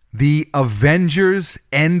 The Avengers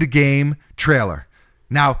Endgame trailer.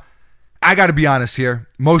 Now, I got to be honest here.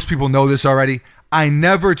 Most people know this already. I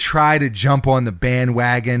never try to jump on the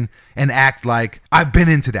bandwagon and act like I've been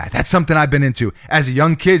into that. That's something I've been into. As a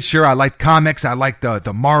young kid, sure, I liked comics. I liked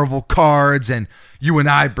the Marvel cards, and you and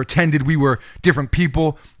I pretended we were different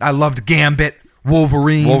people. I loved Gambit,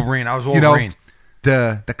 Wolverine. I was Wolverine. You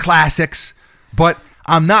know, the classics. But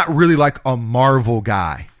I'm not really like a Marvel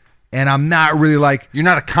guy. And I'm not really like... You're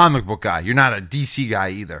not a comic book guy. You're not a DC guy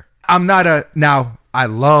either. I'm not a... Now, I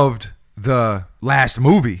loved the last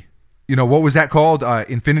movie. You know, what was that called?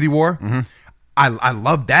 Infinity War? Mm-hmm. I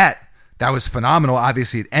loved that. That was phenomenal.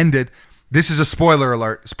 Obviously, it ended. This is a spoiler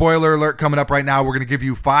alert. Spoiler alert coming up right now. We're going to give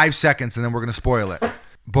you 5 seconds, and then we're going to spoil it.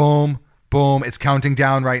 Boom, boom. It's counting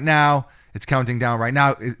down right now.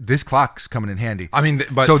 This clock's coming in handy. I mean,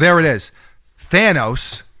 but... So there it is.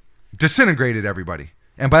 Thanos disintegrated everybody.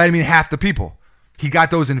 And by that, I mean half the people. He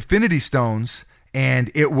got those Infinity Stones,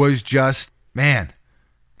 and it was just, man...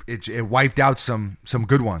 It wiped out some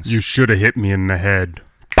good ones. You should have hit me in the head.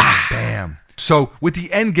 Bam. So with the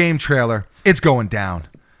Endgame trailer, it's going down.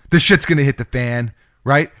 The shit's going to hit the fan,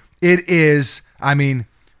 right? It is, I mean,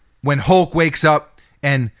 when Hulk wakes up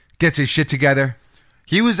and gets his shit together.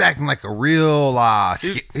 He was acting like a real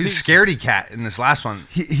scaredy cat in this last one.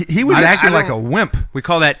 He was acting like a wimp. We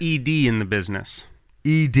call that ED in the business.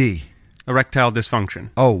 ED. Erectile dysfunction.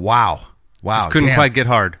 Oh, wow. Just couldn't quite get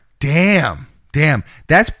hard. Damn.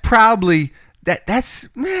 That's probably that's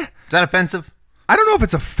meh. Is that offensive? I don't know if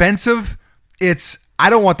it's offensive. I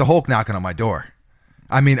don't want the Hulk knocking on my door.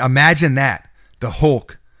 I mean, imagine that. The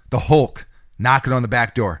Hulk knocking on the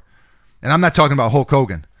back door. And I'm not talking about Hulk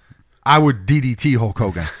Hogan. I would DDT Hulk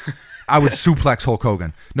Hogan. I would suplex Hulk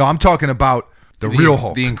Hogan. No, I'm talking about the real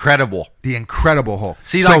Hulk. The Incredible. The Incredible Hulk.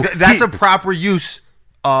 See, so like that's a proper use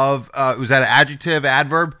of was that an adjective,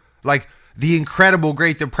 adverb? Like the Incredible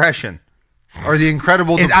Great Depression. Or the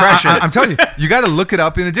Incredible Depression. I'm telling you, you got to look it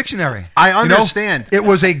up in a dictionary. I understand. You know, it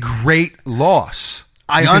was a great loss.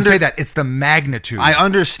 You can say that. It's the magnitude. I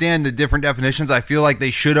understand the different definitions. I feel like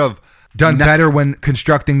they should have done better when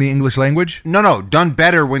constructing the English language. No, done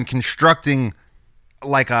better when constructing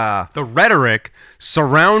like the rhetoric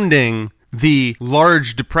surrounding the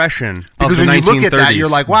large depression because of the 1930s. Because when you look at that, you're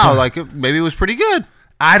like, wow, like maybe it was pretty good.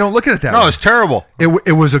 I don't look at it that way. No, it's terrible. It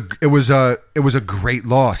was a great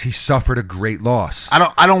loss. He suffered a great loss.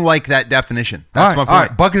 I don't like that definition. That's my point. All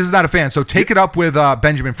right. Bucket is not a fan. So take it up with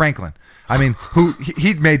Benjamin Franklin. I mean,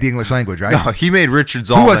 he made the English language, right? No, he made Richard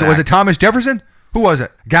Zollman. Who was it? Was it Thomas Jefferson? Who was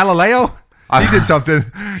it? Galileo? He did something.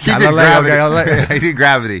 He did gravity. He did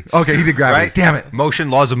gravity. Okay, he did gravity. Right? Damn it. Motion,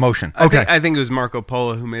 laws of motion. Okay. I think it was Marco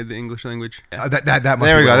Polo who made the English language. Yeah. That might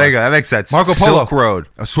There be we what go. it There you was. go. That makes sense. Marco Polo. Silk Road.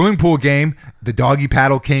 A swimming pool game. The doggy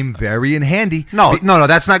paddle came very in handy. No,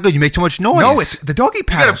 that's not good. You make too much noise. No, it's the doggy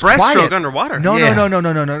paddle. got a breaststroke underwater. No, Yeah.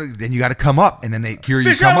 no. Then you got to come up, and then they hear you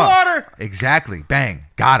Fish come out of up. water. Exactly. Bang.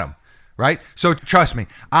 Got him. Right. So trust me,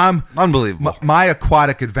 Unbelievable. My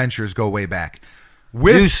aquatic adventures go way back.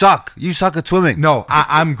 With You suck. You suck at swimming. No,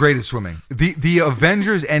 I'm great at swimming. The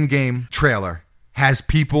Avengers Endgame trailer has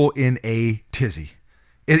people in a tizzy.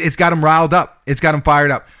 It's got them riled up. It's got them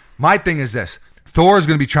fired up. My thing is this. Thor's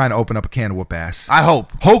going to be trying to open up a can of whoop ass. I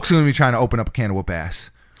hope. Hulk's going to be trying to open up a can of whoop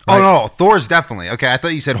ass. Oh, no. Thor's definitely. Okay, I thought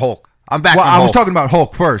you said Hulk. I'm back Well, on I was Hulk. talking about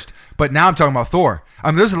Hulk first, but now I'm talking about Thor.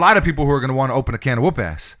 I mean, there's a lot of people who are going to want to open a can of whoop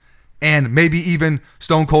ass. And maybe even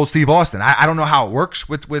Stone Cold Steve Austin. I don't know how it works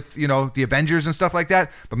with the Avengers and stuff like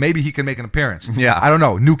that, but maybe he can make an appearance. Yeah. I don't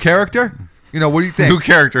know. New character? What do you think? New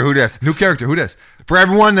character. Who this? New character. Who this? For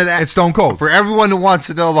everyone that It's Stone Cold. For everyone who wants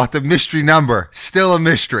to know about the mystery number, still a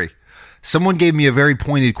mystery. Someone gave me a very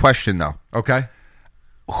pointed question though. Okay.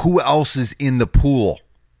 Who else is in the pool?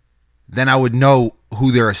 Then I would know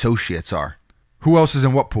who their associates are. Who else is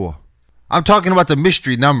in what pool? I'm talking about the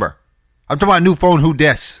mystery number. I'm talking about new phone. Who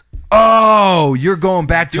dis? Oh, you're going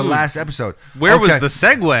back to Dude, last episode. Where was Okay. the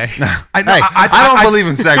segue? I don't believe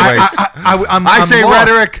in segues. I say lost.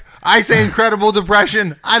 rhetoric. I say incredible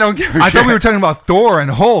depression. I don't give a shit. I thought we were talking about Thor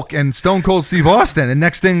and Hulk and Stone Cold Steve Austin, and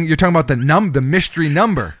next thing you're talking about the mystery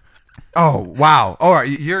number. Oh wow! All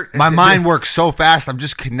right, My mind works so fast. I'm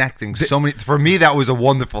just connecting so many. For me, that was a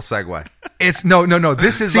wonderful segue. It's no.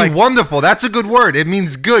 This is See, like wonderful. That's a good word. It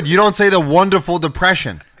means good. You don't say the wonderful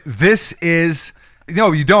depression. this is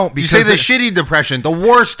no. You don't. You Because say the shitty depression, the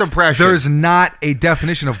worst depression. there's not a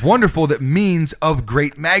definition of wonderful that means of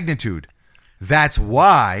great magnitude. That's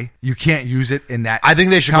why you can't use it in that. I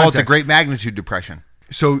think they should call it the context. Great Magnitude Depression.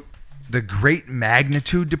 So the Great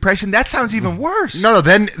Magnitude Depression. That sounds even worse. No.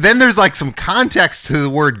 Then there's like some context to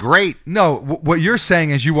the word great. No, what you're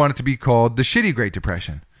saying is you want it to be called the shitty Great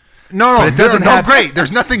Depression. No, But it doesn't have- great.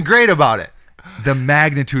 There's nothing great about it. The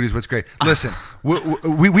magnitude is what's great. Listen,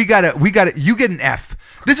 we gotta. You get an F.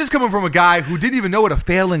 This is coming from a guy who didn't even know what a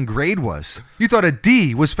failing grade was. You thought a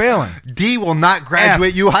D was failing. D will not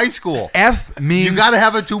graduate you high school. F means You got to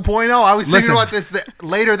have a 2.0. I was Listen. thinking about this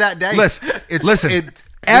later that day. Listen.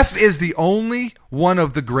 F is the only one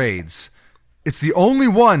of the grades. It's the only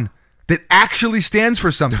one that actually stands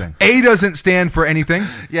for something. A doesn't stand for anything.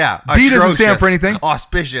 Yeah. B doesn't stand atrocious, for anything.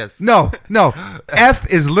 Auspicious. No. F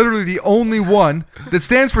is literally the only one that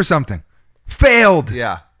stands for something. Failed.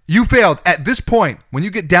 Yeah. You failed. At this point, when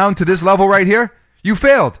you get down to this level right here, you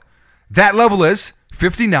failed. That level is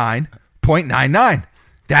 59.99.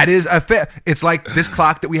 That is a fail. It's like this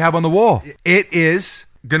clock that we have on the wall. It is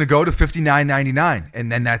going to go to 59.99,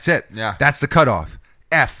 and then that's it. Yeah. That's the cutoff.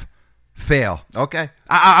 F, fail. Okay.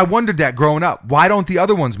 I wondered that growing up. Why don't the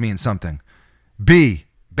other ones mean something? B,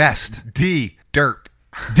 best. D, dirt.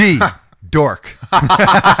 D, dork.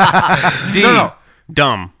 D. No.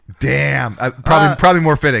 Dumb. Damn. Probably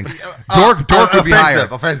more fitting. Dork would be offensive. higher.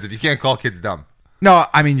 Offensive. You can't call kids dumb. No,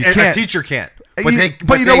 I mean, you A can't. teacher can't.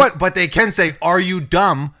 But you know what? But they can say, "Are you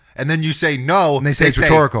dumb?" And then you say no. And they say it's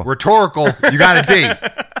rhetorical. Rhetorical. You got a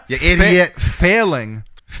D. You idiot.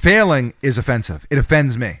 Failing is offensive. It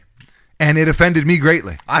offends me. And it offended me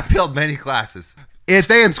greatly. I failed many classes. It's-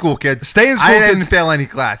 Stay in school, kids. Stay in school, I didn't kids. fail any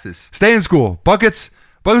classes. Stay in school. Buckets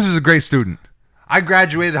was a great student. I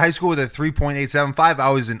graduated high school with a 3.875. I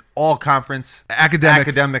was an all conference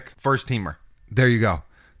academic first teamer. There you go.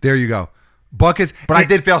 Buckets. But I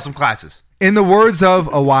did fail some classes. In the words of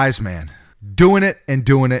a wise man, doing it and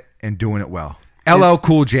doing it and doing it well. LL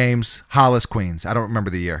Cool James, Hollis, Queens. I don't remember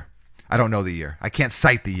the year. I don't know the year. I can't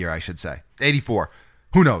cite the year, I should say. 84.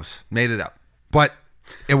 Who knows? Made it up. But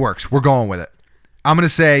it works. We're going with it. I'm going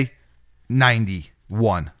to say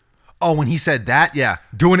 91. Oh, when he said that, yeah.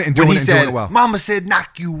 Doing it and When doing he it and said, doing it well. Mama said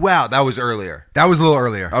knock you out. That was earlier. That was a little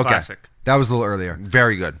earlier. Okay. Classic. That was a little earlier.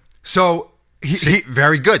 Very good. So,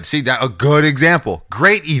 Very good. See, that a good example.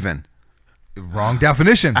 Great even. wrong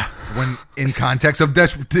definition when in context of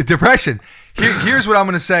depression. Here's what I'm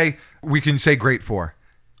going to say we can say great for.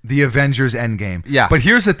 The Avengers Endgame. Yeah. But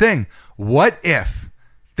here's the thing. What if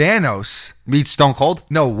Thanos... Meet Stone Cold?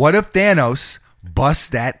 No, what if Thanos busts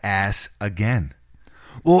that ass again?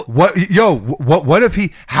 Well, What if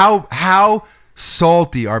he... How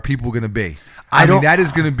salty are people going to be? I mean, that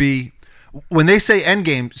is going to be... when they say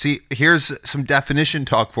Endgame, see, here's some definition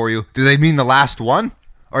talk for you. Do they mean the last one?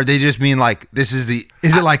 Or they just mean like this is the...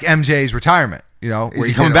 Is it like MJ's retirement? You know, Is where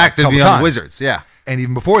he did coming it back a to couple be on the times. Wizards? Yeah. And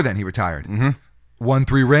even before then, he retired. Won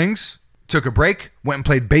 3 rings, took a break, went and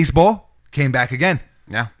played baseball, came back again.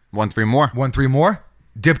 Yeah. Won 3 more. Won 3 more,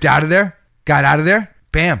 dipped out of there, got out of there,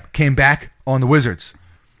 bam, came back on the Wizards,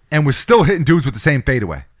 and was still hitting dudes with the same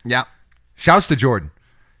fadeaway. Yeah. Shouts to Jordan.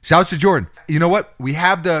 Shouts to Jordan. You know what? We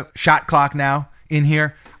have the shot clock now in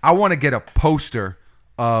here. I want to get a poster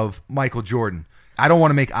of Michael Jordan. I don't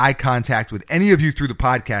want to make eye contact with any of you through the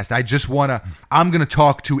podcast. I just want to, I'm going to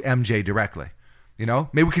talk to MJ directly. You know,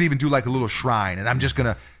 maybe we could even do like a little shrine, and I'm just going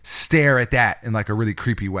to stare at that in like a really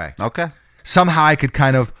creepy way. Okay. Somehow I could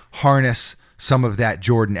kind of harness some of that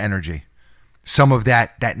Jordan energy, some of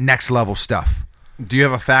that next level stuff. Do you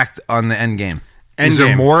have a fact on the end game? End Is there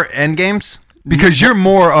game. more end games? Because you're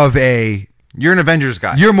more of a You're an Avengers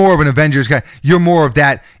guy. You're more of an Avengers guy. You're more of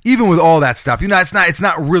that. Even with all that stuff, you know, it's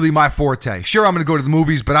not really my forte. Sure, I'm going to go to the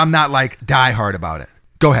movies, but I'm not like die hard about it.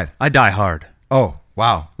 Go ahead. I die hard. Oh,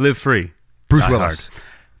 wow. Live free. Bruce Die Willis. hard.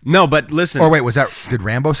 No, but listen. Or wait, did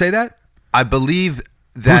Rambo say that? I believe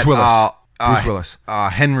that Bruce Willis. Bruce Willis.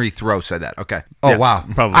 Henry Thoreau said that. Okay. Oh, Yeah, wow.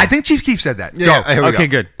 probably. I think Chief Keef said that. Yeah, Go. here we Okay,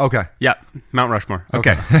 go. good. Okay. Yeah, Mount Rushmore.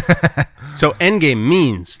 Okay. So endgame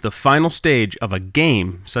means the final stage of a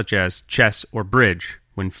game such as chess or bridge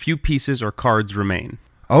when few pieces or cards remain.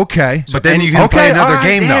 Okay. But then you can Okay, play another all right,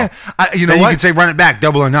 game yeah. though. You know then what? you can say run it back,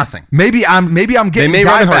 double or nothing. Maybe I'm getting may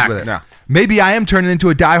run it diehard back. with it. No. Maybe I am turning into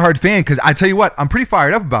a diehard fan because I tell you what, I'm pretty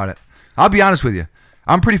fired up about it. I'll be honest with you.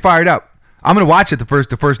 I'm pretty fired up. I'm going to watch it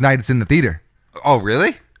the first night it's in the theater. Oh,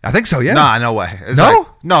 really? I think so, yeah. Nah, no way. It's No? like-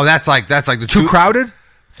 no, that's like the Too crowded?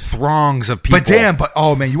 throngs of people. But damn,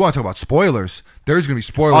 oh man, you want to talk about spoilers? There's going to be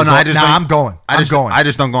spoilers. Oh no, I just don't- I'm going. I'm going. I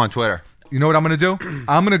just don't go on Twitter. You know what I'm going to do?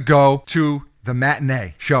 I'm going to go to the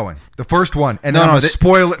matinee showing, the first one, and then No, I'm no, going to they-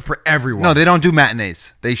 spoil it for everyone. No, they don't do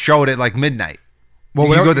matinees. They show it at like midnight. Well, You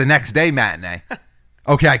whatever- go the next day matinee.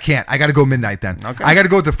 Okay, I can't. I got to go midnight then. Okay. I got to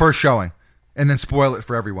go with the first showing, and then spoil it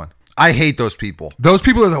for everyone. I hate those people. Those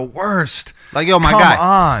people are the worst. Like, yo, my Come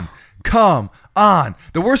guy. Come on.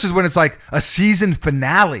 The worst is when it's like a season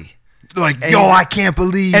finale. Like, And- yo, I can't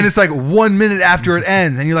believe. And it's like 1 minute after it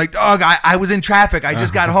ends, and you're like, dog, I was in traffic. I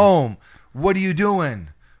just got home. What are you doing?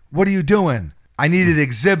 What are you doing? I needed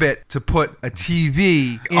Exhibit to put a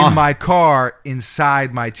TV in my car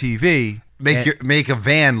inside my TV. make a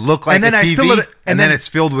van look like And then a I TV, still- and and then then- it's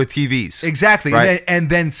filled with TVs. Exactly. Right. And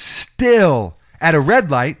then still at a red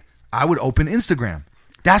light, I would open Instagram.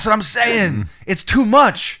 That's what I'm saying. It's too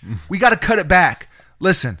much. We got to cut it back.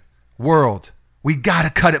 Listen, world, we got to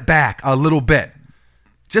cut it back a little bit.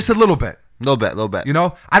 Just a little bit. little bit. You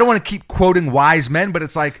know, I don't want to keep quoting wise men, but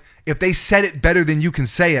it's like if they said it better than you can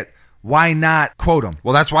say it, why not quote them?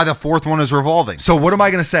 Well, that's why the fourth one is revolving. So what am I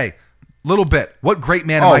going to say? Little bit. What great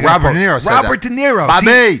man Oh, am I going to Robert quote? De Niro said Robert that. De Niro.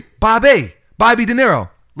 Bobby. See? Bobby De Niro.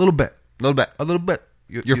 Little bit. Little bit. A little bit.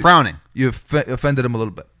 You're frowning. You offended him a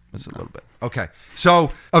little bit. Just a little bit. Okay.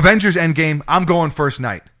 So Avengers Endgame. I'm going first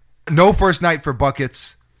night. No first night for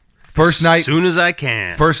buckets. First night. Soon as I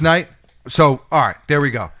can. First night. So all right, there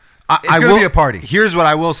we go. It's I gonna will be a party. Here's what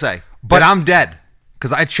I will say. But I'm dead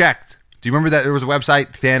because I checked. Do you remember that there was a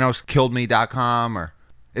website, ThanosKilledMe.com, or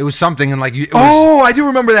it was something, and like it was, Oh, I do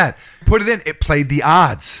remember that. Put it in. It played the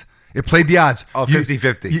odds. It played the odds. Oh, You-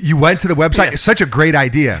 50-50. You went to the website. Yeah. It's such a great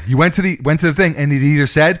idea. You went to the thing, and it either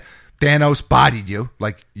said Thanos bodied you,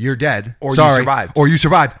 like you're dead, Or you sorry, survived. or you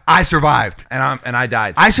survived. I survived. and I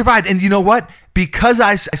died. I survived, and you know what? Because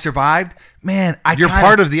I survived, man, You're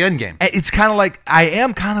part of the end game. It's kind of like I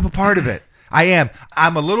am kind of a part of it. I am.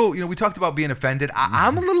 I'm a little. You know, we talked about being offended.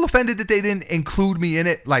 I'm a little offended that they didn't include me in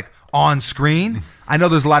it, like on screen. I know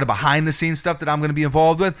there's a lot of behind the scenes stuff that I'm going to be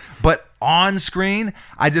involved with, but on screen,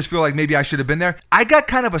 I just feel like maybe I should have been there. I got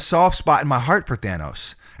kind of a soft spot in my heart for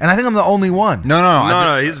Thanos, and I think I'm the only one. No.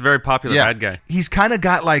 No, he's a very popular Yeah. bad guy. He's kind of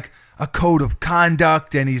got like a code of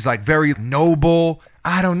conduct, and he's like very noble.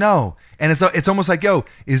 I don't know. And it's almost like, yo,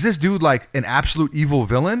 is this dude like an absolute evil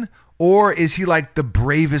villain, or is he like the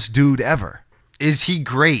bravest dude ever? Is he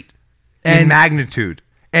great in And- magnitude?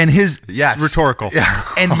 And his Yes. Rhetorical. Yeah.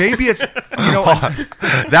 and maybe it's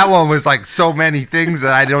That one was like so many things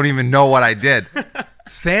that I don't even know what I did.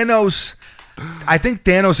 Thanos. I think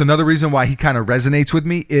Thanos. Another reason why he kind of resonates with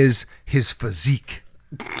me is his physique.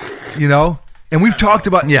 You know, and we've talked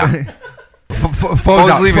about Yeah. Foe's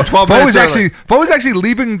out. leaving 12 Foe minutes is actually early. Foe is actually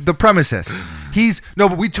leaving the premises.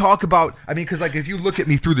 But we talk about. I mean, because like if you look at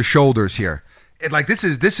me through the shoulders here, it like this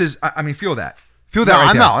is. I mean, feel that. Feel that. No, right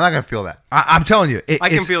I'm there. not gonna feel that. I'm telling you, I can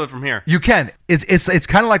it's- feel it from here. You can. It's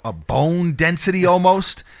kind of like a bone density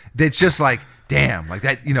almost. That's just like damn, like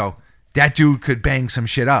that. You know, that dude could bang some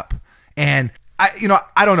shit up. And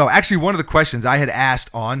I don't know. Actually, one of the questions I had asked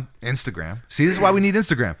on Instagram. See, this is why we need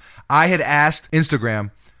Instagram. I had asked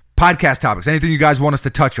Instagram podcast topics, anything you guys want us to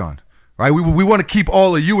touch on. Right? We want to keep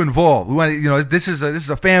all of you involved. We want to, this is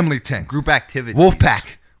a family thing. Group activity.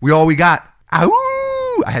 Wolfpack. We got.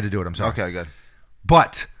 Ow! I had to do it. I'm sorry. Okay, good.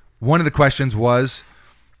 But one of the questions was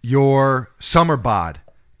your summer bod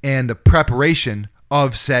and the preparation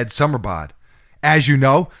of said summer bod. As you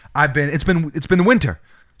know, it's been the winter,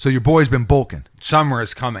 so your boy's been bulking. Summer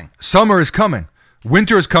is coming. Summer is coming.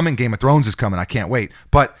 Winter is coming. Game of Thrones is coming. I can't wait.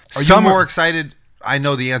 But Are you more excited? I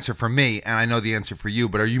know the answer for me, and I know the answer for you,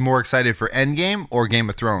 but are you more excited for Endgame or Game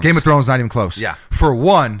of Thrones? Game of Thrones not even close. Yeah. For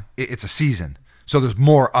one, it's a season, so there's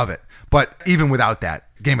more of it. But even without that,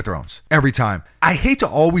 Game of Thrones every time. I hate to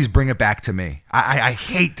always bring it back to me. I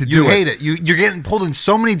hate to do it. You hate it. You're getting pulled in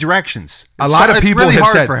so many directions. A lot of people really have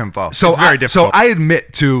hard said for him, folks. So It's very difficult. So I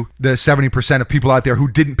admit to the 70% of people out there who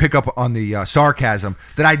didn't pick up on the sarcasm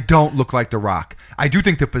that I don't look like The Rock. I do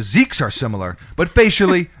think the physiques are similar, but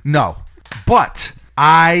facially, no. But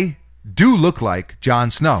I do look like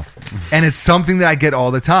Jon Snow, and it's something that I get all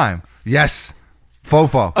the time. Yes,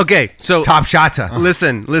 Fofo. Okay, so Top Shata.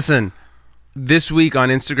 Listen. This week on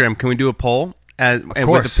Instagram, can we do a poll and with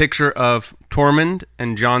course. a picture of Tormund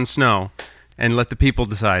and Jon Snow, and let the people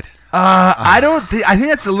decide? I think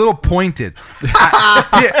that's a little pointed.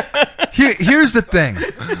 Here's the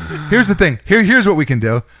thing. Here's what we can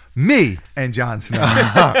do. Me and Jon Snow.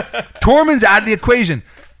 Tormund's out of the equation.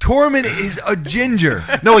 Tormund is a ginger.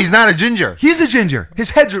 No, he's not a ginger. He's a ginger. His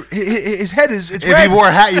head is If red. he wore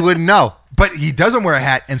a hat, you wouldn't know. But he doesn't wear a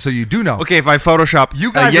hat, and so you do know. Okay, if I Photoshop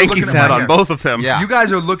You guys a are Yankees looking at hat my on hair. both of them, Yeah. You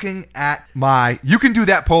guys are looking at my. You can do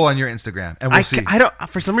that poll on your Instagram, and we'll see. I don't.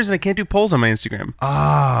 For some reason, I can't do polls on my Instagram.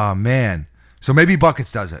 Ah, man. So maybe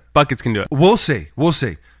Buckets does it. Buckets can do it. We'll see.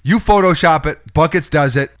 You Photoshop it. Buckets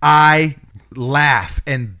does it. I laugh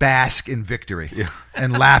and bask in victory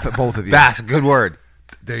and laugh at both of you. Bask, good word.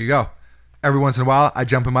 There you go. Every once in a while, I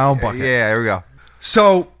jump in my own bucket. Yeah, there we go.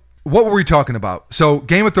 So what were we talking about? So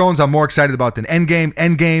Game of Thrones, I'm more excited about than Endgame.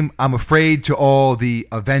 Endgame, I'm afraid to all the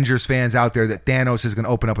Avengers fans out there that Thanos is going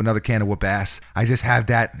to open up another can of whoop ass. I just has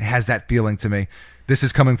that feeling to me. This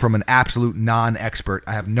is coming from an absolute non-expert.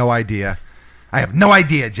 I have no idea.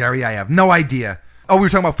 Jerry. I have no idea. Oh, we were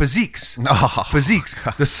talking about physiques. Physiques.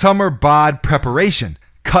 The summer bod preparation.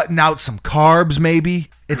 Cutting out some carbs, maybe.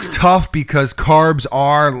 It's tough because carbs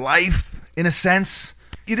are life, in a sense.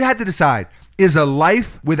 You'd have to decide, is a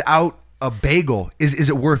life without a bagel, is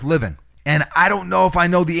it worth living? And I don't know if I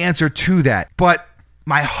know the answer to that. But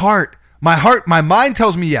my mind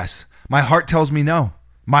tells me yes. My heart tells me no.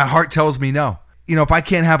 If I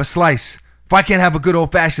can't have a slice, if I can't have a good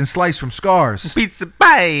old-fashioned slice from Scars, Pizza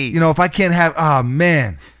pie. if I can't have, oh,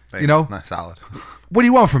 man, Not solid. what do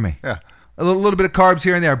you want from me? Yeah. A little bit of carbs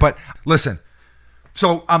here and there. But listen,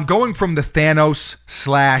 so I'm going from the Thanos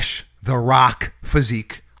 / The Rock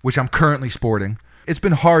physique, which I'm currently sporting. It's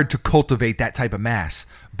been hard to cultivate that type of mass.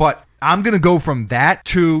 But I'm going to go from that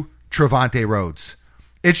to Trevante Rhodes.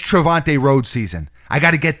 It's Trevante Rhodes season. I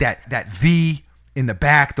got to get that V in the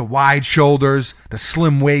back, the wide shoulders, the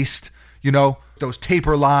slim waist, those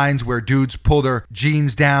taper lines where dudes pull their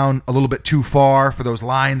jeans down a little bit too far for those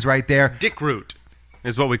lines right there. Dick root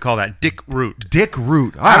is what we call that. Dick root. Dick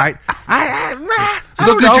root. All right.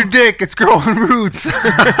 Look at your dick. It's growing roots.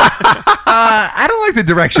 I don't like the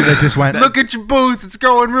direction that this went. Look at your boots. It's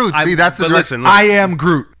growing roots. See, that's the but direction. listen. I am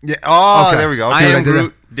Groot. Yeah. Oh, Okay. there we go. I See what I am did there?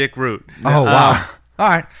 Groot. Dick root. Oh, wow. All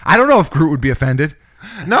right. I don't know if Groot would be offended.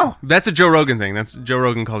 No. That's a Joe Rogan thing. That's Joe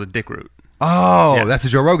Rogan calls it dick root. Oh, Yeah. that's a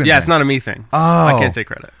Joe Rogan Yeah, thing. it's not a me thing. Oh. I can't take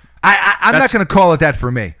credit. I'm not That's- going to call it that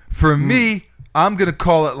for me. For me, I'm going to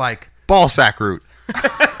call it like, Ball sack root.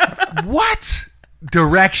 what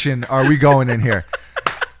direction are we going in here?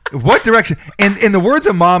 What direction? In the words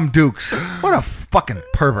of Mom Dukes, what a fucking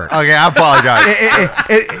pervert. Okay, I apologize.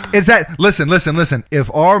 Is that listen,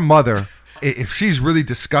 if our mother, if she's really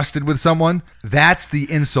disgusted with someone, that's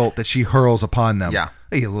the insult that she hurls upon them. Yeah.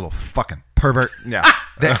 Hey, you little fucking pervert. Yeah.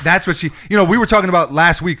 That's what she, we were talking about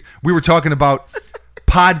last week. We were talking about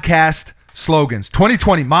podcast slogans.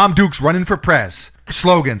 2020, Mom Dukes running for prez.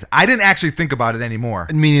 Slogans. I didn't actually think about it anymore.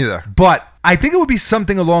 Me neither. But I think it would be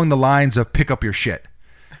something along the lines of pick up your shit.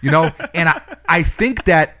 And I think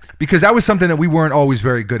that because that was something that we weren't always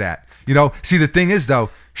very good at. See, the thing is, though,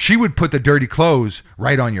 she would put the dirty clothes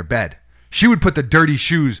right on your bed. She would put the dirty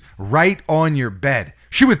shoes right on your bed.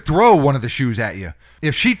 She would throw one of the shoes at you.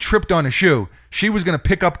 If she tripped on a shoe, she was going to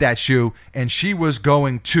pick up that shoe and she was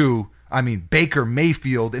going to, Baker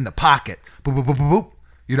Mayfield in the pocket. Boop, boop, boop, boop,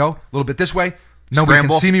 boop. A little bit this way. Nobody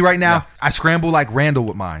Scramble. can see me right now. Yeah. I scramble like Randall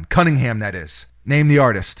with mine. Cunningham, that is. Name the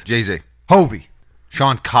artist. Jay-Z. Hovey.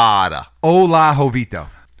 Sean Carter. Hola, Jovito.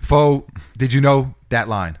 Fo, did you know that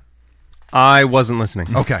line? I wasn't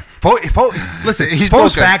listening. Okay. Listen, He's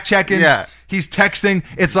Fo's spoken. fact-checking. Yeah. He's texting.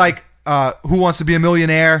 It's like Who Wants to Be a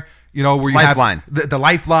Millionaire, you know, where you Lifeline. have the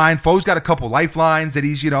lifeline. Fo's got a couple lifelines that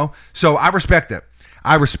he's, you know. So I respect it.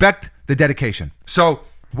 I respect the dedication. So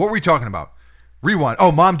what were we talking about? Rewind.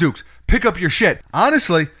 Oh, Mom Dukes. Pick up your shit.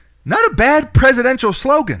 Honestly, not a bad presidential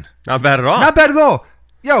slogan. Not bad at all. Not bad at all.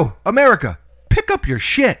 Yo, America, pick up your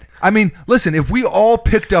shit. I mean, listen, if we all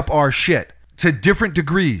picked up our shit to different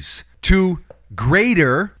degrees, to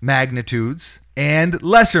greater magnitudes and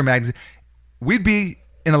lesser magnitudes, we'd be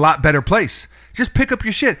in a lot better place. Just pick up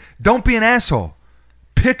your shit. Don't be an asshole.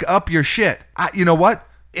 Pick up your shit. You know what?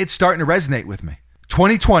 It's starting to resonate with me.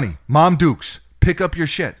 2020, Mom Dukes, pick up your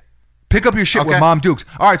shit. Pick up your shit with Mom Dukes.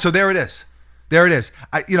 All right, so there it is. There it is.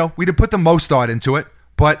 We didn't put the most thought into it,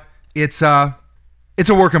 but it's a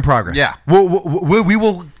work in progress. Yeah. We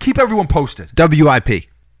will keep everyone posted. WIP.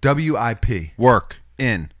 WIP. Work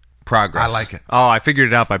in progress. I like it. Oh, I figured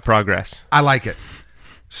it out by progress. I like it.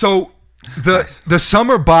 So the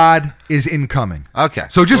summer bod is incoming. Okay.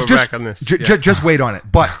 So just back on this. Just wait on it.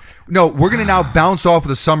 But no, we're going to now bounce off of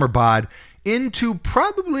the summer bod into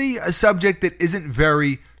probably a subject that isn't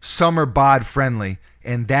very summer bod friendly,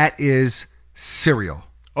 and that is cereal.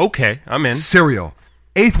 Okay, I'm in. Cereal.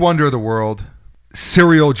 Eighth wonder of the world.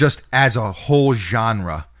 Cereal just as a whole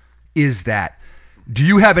genre is that. Do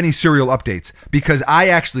you have any cereal updates? Because I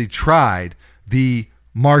actually tried the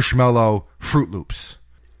marshmallow Fruit Loops.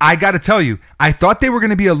 I got to tell you, I thought they were going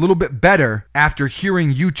to be a little bit better after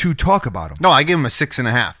hearing you two talk about them. No, I gave him a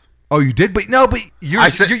 6.5. Oh, you did? But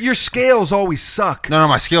your scales always suck. No,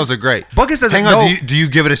 my skills are great. Buckets doesn't Hang on, know. do you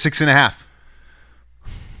give it a 6.5?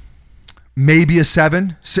 Maybe a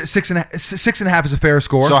 7. 6.5 is a fair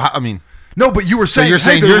score. So, I mean... No, but you were saying... So you're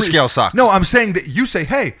saying hey, your scale sucks. No, I'm saying that you say,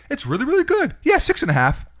 hey, it's really, really good. Yeah,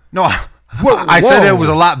 6.5. No, I said it was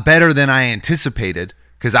a lot better than I anticipated.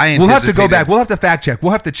 Because We'll have to go back. We'll have to fact check.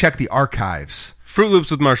 We'll have to check the archives. Fruit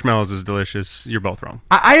Loops with marshmallows is delicious. You're both wrong.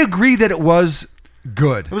 I agree that it was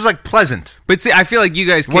good. It was like pleasant. But see, I feel like you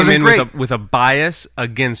guys came Wasn't in great. with a bias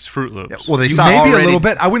against Fruit Loops. Well, they suck. Maybe already- a little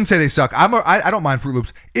bit. I wouldn't say they suck. I don't mind Fruit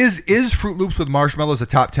Loops. Is Fruit Loops with marshmallows a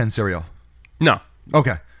top 10 cereal? No.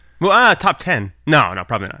 Okay. Well, top 10. No,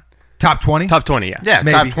 probably not. Top 20? Top 20, yeah. Yeah,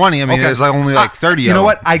 Maybe. top 20. I mean, Okay. there's like only like 30 You of know them.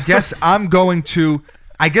 what? I guess I'm going to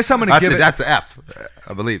give it. That's the F,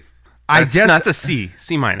 I believe. I guess No, it's a C.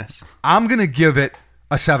 C minus. I'm going to give it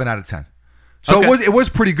a 7 out of 10. So Okay. it was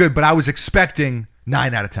pretty good, but I was expecting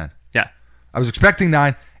 9 out of 10. Yeah. I was expecting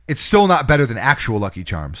 9. It's still not better than actual Lucky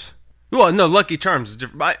Charms. Well, no, Lucky Charms is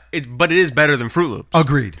different, but it is better than Fruit Loops.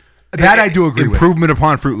 Agreed. That I do agree with. Improvement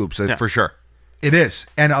upon Fruit Loops, for sure. It is.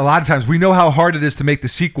 And a lot of times we know how hard it is to make the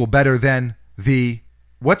sequel better than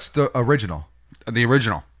what's the original? The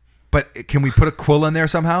original. But can we put a quill in there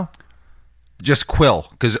somehow? Just Quill,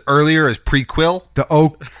 because earlier is pre-Quill. The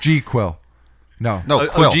OG quill. No. No,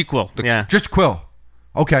 Quill. OG Quill. Yeah. Just quill.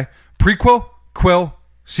 Okay. Prequel, quill,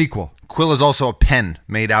 sequel. Quill is also a pen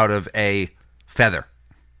made out of a feather.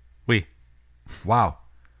 We. Wow.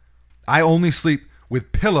 I only sleep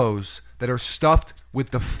with pillows that are stuffed with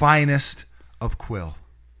the finest of quill.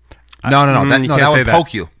 No. you That can't say would that.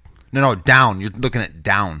 poke you. No, down. You're looking at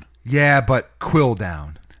down. Yeah, but quill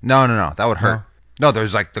down. No. That would hurt. No,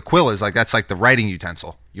 there's like the quill is like that's like the writing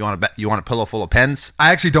utensil. You want a pillow full of pens?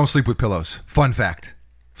 I actually don't sleep with pillows. Fun fact.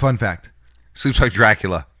 Sleeps like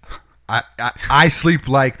Dracula. I sleep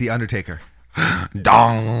like the Undertaker.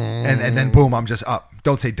 Dong. And then boom, I'm just up.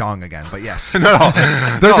 Don't say dong again, but yes. No.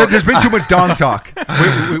 There's been too much dong talk.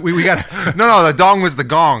 We got. No. The dong was the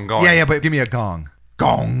gong going. Yeah, but give me a gong.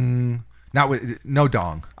 Gong. Not with no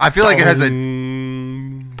dong. I feel like it has a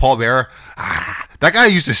Paul Bearer. That guy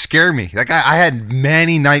used to scare me. That guy, I had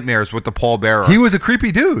many nightmares with the Paul Bearer. He was a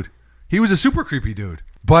creepy dude. He was a super creepy dude.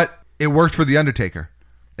 But it worked for the Undertaker,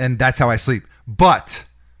 and that's how I sleep. But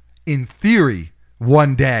in theory,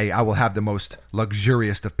 one day I will have the most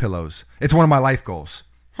luxurious of pillows. It's one of my life goals.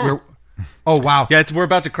 Oh wow. Yeah, we're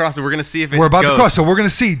about to cross it. We're going to see if it We're about goes. to cross, so we're going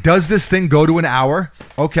to see. Does this thing go to an hour?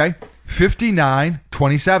 Okay.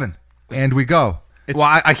 59:27. And we go.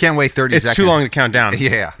 I can't wait 30 It's seconds. too long to count down.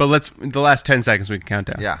 Yeah. But the last 10 seconds we can count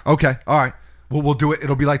down. Yeah. Okay. All right. We'll do it.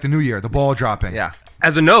 It'll be like the new year, the ball dropping. Yeah.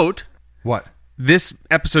 As a note, What? this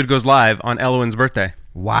episode goes live on Elowin's birthday.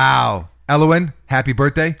 Wow. Elowin, happy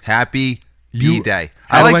birthday. Happy You- B-Day.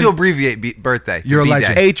 I like Ellen- to abbreviate birthday. to You're a B-Day.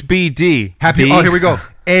 legend. HBD. Happy. B. Oh, here we go.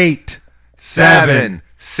 8, 7,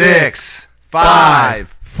 6,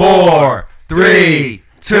 5, 4, 3,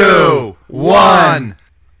 2, 1.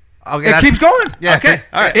 Okay, it keeps going. Yeah, Okay.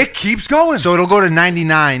 all right. It keeps going. So it'll go to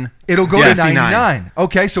 99. It'll go to 59. 99.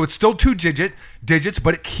 Okay, so it's still two digits,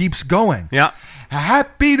 but it keeps going. Yeah.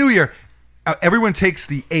 Happy New Year. Everyone takes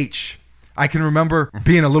the H. I can remember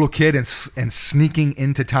being a little kid and sneaking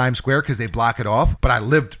into Times Square because they block it off, but I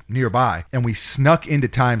lived nearby, and we snuck into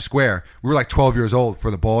Times Square. We were like 12 years old for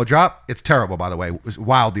the ball drop. It's terrible, by the way. It was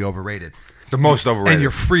wildly overrated. The most overrated. And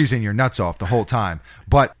you're freezing your nuts off the whole time.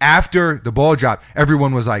 But after the ball drop,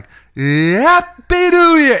 everyone was like, Happy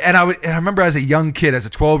New Year. And I remember as a young kid, as a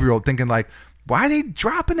 12-year-old, thinking like, why are they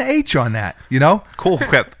dropping the H on that? You know? Cool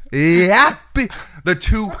whip. Happy. The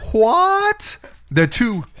two what? The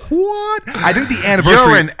two what? I think the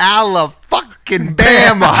anniversary. You're an fucking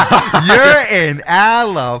Bama. You're an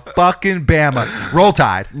fucking Bama. Roll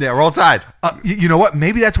Tide. Yeah, Roll Tide. You know what?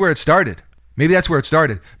 Maybe that's where it started.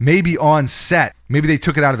 Maybe on set. Maybe they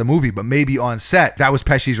took it out of the movie, but maybe on set, that was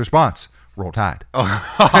Pesci's response. Roll Tide.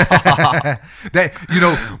 That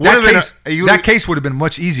case would have been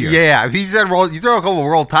much easier. Yeah, if he said roll, you throw a couple of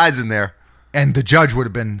Roll Tides in there. And the judge would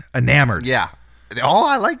have been enamored. Yeah. Oh,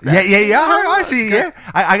 I like that. Yeah. I see. Yeah,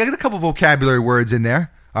 I got a couple vocabulary words in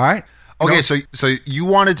there. All right. Okay, so you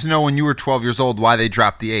wanted to know when you were 12 years old why they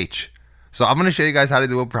dropped the H. So I'm going to show you guys how to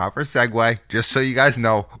do a proper segue, just so you guys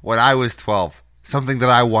know when I was 12, something that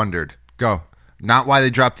I wondered. Go. Not why they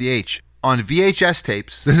dropped the H. On VHS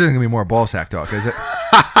tapes. This isn't going to be more ball sack talk, is it?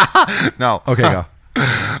 No. Okay, go.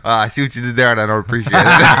 I see what you did there, and I don't appreciate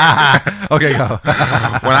it. Okay, go.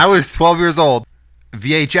 When I was 12 years old,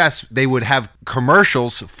 VHS, they would have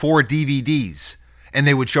commercials for DVDs. And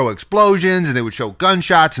they would show explosions, and they would show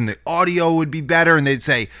gunshots, and the audio would be better, and they'd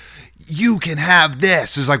say, you can have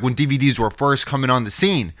this. It's like when DVDs were first coming on the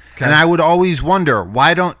scene. Okay. And I would always wonder,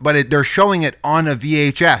 they're showing it on a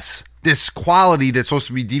VHS, this quality that's supposed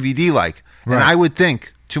to be DVD-like. Right. And I would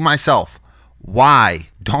think to myself, why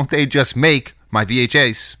don't they just make my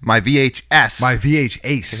VHS.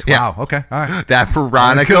 Yeah. Wow. Okay. All right. That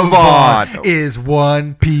Veronica Vaughn is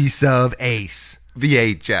one piece of ace.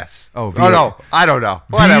 VHS. Oh no. I don't know.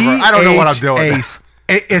 Whatever. I don't know what I'm doing.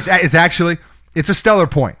 It's actually a stellar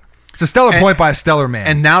point. It's a stellar point by a stellar man.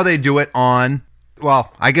 And now they do it on,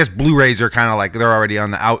 well, I guess Blu-rays are kind of like they're already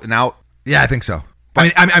on the out and out. Yeah, I think so.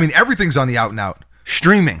 But I mean, everything's on the out and out.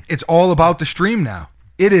 Streaming. It's all about the stream now.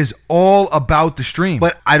 It is all about the stream.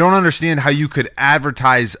 But I don't understand how you could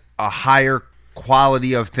advertise a higher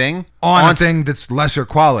quality of thing on a thing that's lesser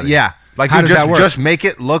quality. Yeah. Like, how does that work? Just make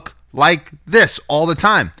it look like this all the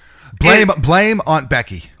time. Blame Aunt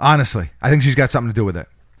Becky. Honestly, I think she's got something to do with it.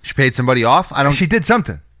 She paid somebody off? She did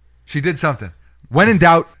something. When in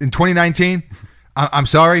doubt, in 2019, I'm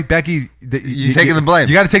sorry, Becky. You're taking the blame.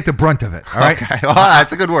 You got to take the brunt of it. All right. Okay. Well,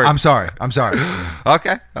 that's a good word. I'm sorry.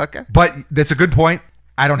 Okay. But that's a good point.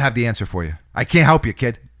 I don't have the answer for you. I can't help you,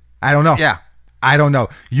 kid. I don't know. Yeah. I don't know.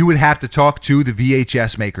 You would have to talk to the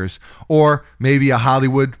VHS makers, or maybe a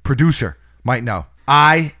Hollywood producer might know.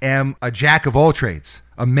 I am a jack of all trades,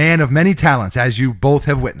 a man of many talents, as you both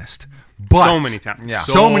have witnessed. But so many talents. Yeah.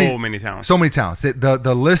 So many talents. So many talents.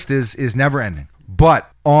 The list is never ending.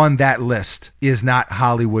 But on that list is not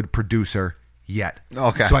Hollywood producer yet.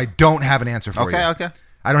 Okay. So I don't have an answer for you. Okay.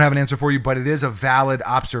 I don't have an answer for you, but it is a valid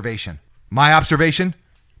observation. My observation,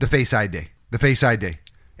 the Face ID.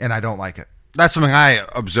 And I don't like it. That's something I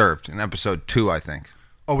observed in episode 2, I think.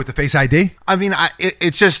 Oh, with the Face ID? I mean,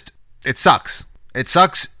 it sucks. It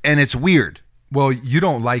sucks, and it's weird. Well, you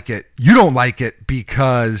don't like it. You don't like it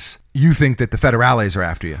because you think that the federales are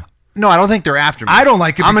after you. No, I don't think they're after me. I don't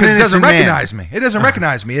like it because it doesn't recognize me. It doesn't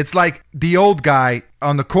recognize me. It's like the old guy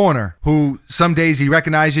on the corner who some days he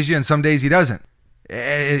recognizes you and some days he doesn't.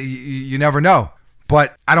 You never know.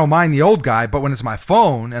 But I don't mind the old guy, but when it's my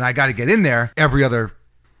phone and I got to get in there every other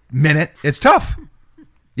minute, it's tough.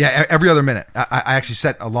 Yeah, every other minute. I actually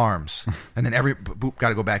set alarms, and then got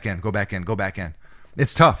to go back in.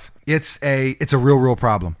 It's tough. It's a real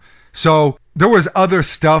problem. So there was other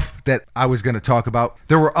stuff that I was going to talk about.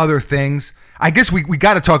 There were other things. I guess we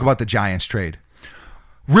got to talk about the Giants trade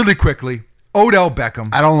really quickly. Odell Beckham.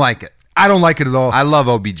 I don't like it. I don't like it at all. I love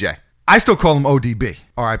OBJ. I still call him ODB.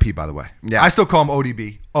 R.I.P. by the way. Yeah. I still call him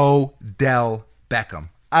ODB. Odell Beckham.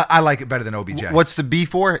 I like it better than OBJ. What's the B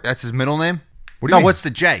for? That's his middle name? What do you mean? What's the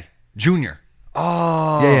J? Junior.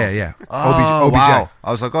 Oh. Yeah. OBJ. Wow.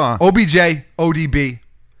 I was like, oh. OBJ, ODB,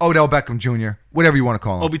 Odell Beckham Jr., whatever you want to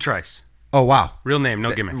call him. Obi Trice. Oh, wow. Real name,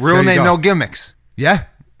 no gimmicks. Real name, no gimmicks. Yeah.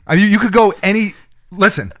 I mean, you could go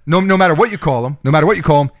listen, no matter what you call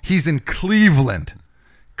him, he's in Cleveland,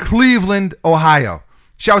 Ohio.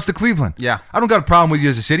 Shouts to Cleveland. Yeah. I don't got a problem with you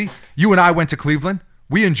as a city. You and I went to Cleveland.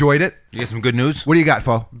 We enjoyed it. You get some good news? What do you got,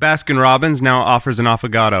 Fo? Baskin Robbins now offers an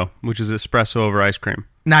affogato, which is espresso over ice cream.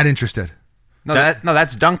 Not interested. No,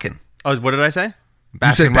 that's Dunkin'. Oh, what did I say?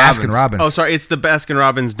 You said Baskin Robbins. Oh, sorry. It's the Baskin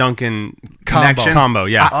Robbins Dunkin' Connection? combo.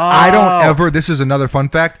 Yeah. I don't ever, this is another fun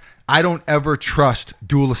fact, I don't ever trust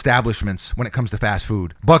dual establishments when it comes to fast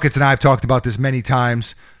food. Buckets and I have talked about this many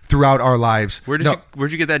times throughout our lives. Where'd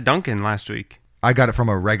you get that Dunkin' last week? I got it from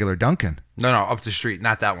a regular Dunkin'. No, up the street.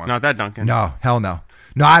 Not that one. Not that Dunkin'. No, hell no.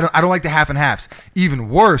 No, I don't like the half and halves. Even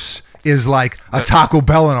worse is like a Taco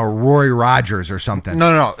Bell and a Roy Rogers or something.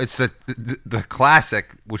 No. It's the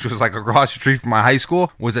classic, which was like across the street from my high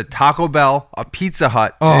school, was a Taco Bell, a Pizza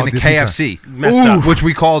Hut, and a the KFC. Messed up. Which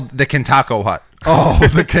we called the Kintaco Hut. Oh,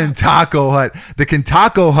 the Kintaco Hut. The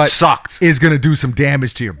Kintaco Hut Sucked. is going to do some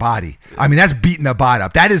damage to your body. I mean, that's beating a bod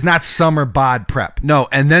up. That is not summer bod prep. No,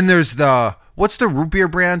 and then there's what's the root beer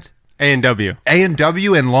brand? A&W.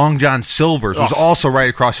 A&W and Long John Silver's was also right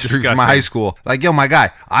across the street from my Disgusting. high school. Like, yo, my guy,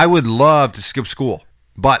 I would love to skip school,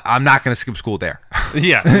 but I'm not going to skip school there.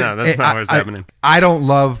 Yeah, no, that's not what's happening. I don't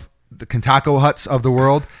love the Kintaco Huts of the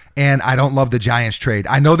world, and I don't love the Giants trade.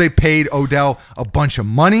 I know they paid Odell a bunch of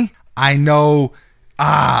money. I know,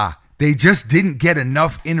 they just didn't get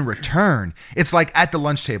enough in return. It's like at the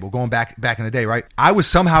lunch table, going back in the day, right? I was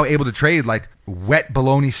somehow able to trade like wet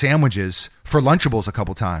bologna sandwiches for Lunchables a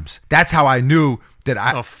couple times. That's how I knew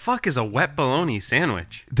that The fuck is a wet bologna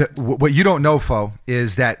sandwich? what you don't know, Fo,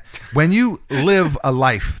 is that when you live a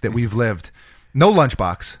life that we've lived, no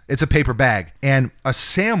lunchbox, it's a paper bag, and a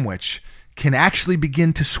sandwich can actually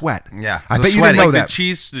begin to sweat. Yeah, I the bet you sweating. didn't know Like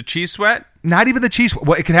that. the cheese sweat? Not even the cheese.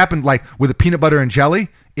 Well, it can happen like with a peanut butter and jelly.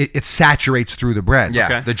 It saturates through the bread. Yeah,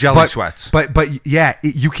 Okay. the jelly sweats. But yeah,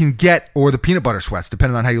 you can get, or the peanut butter sweats,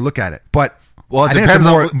 depending on how you look at it. But Well, it I think depends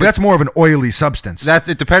that's on- that's more of an oily substance.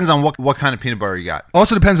 It depends on what kind of peanut butter you got.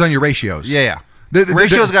 Also depends on your ratios. Yeah. The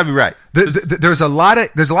Ratios got to be right. There's a lot of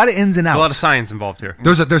ins and outs. A lot of science involved here.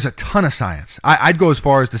 There's a ton of science. I'd go as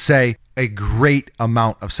far as to say a great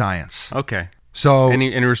amount of science. Okay. So Any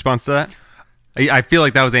response to that? I feel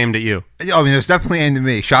like that was aimed at you. I mean, it was definitely aimed at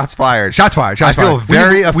me. Shots fired. shots fired. I feel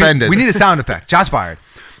very offended. We need a sound effect. Shots fired.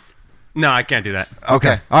 No, I can't do that.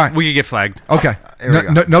 Okay. All right. We could get flagged. Okay. Here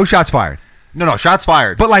we go. No shots fired. No, shots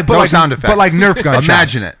fired. But like no sound effect. But like Nerf gun shots.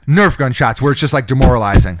 Imagine it. Nerf gun shots where it's just like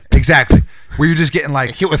demoralizing. Exactly. Where you're just getting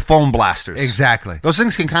like Hit with foam blasters. exactly. Those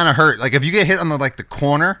things can kind of hurt. Like if you get hit on the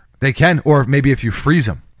corner. They can, or maybe if you freeze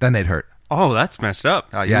them, then they'd hurt. Oh, that's messed up.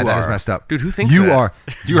 Yeah, that is messed up, Dude, who thinks you that? are?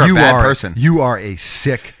 You're a bad person. You are a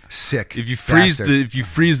sick. If you freeze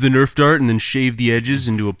the Nerf dart and then shave the edges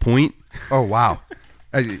into a point. Oh wow.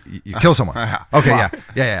 You kill someone. Okay. Wow.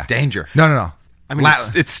 Yeah. Danger. No. I mean,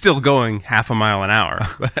 it's still going half a mile an hour.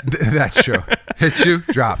 But That's true. Hits you,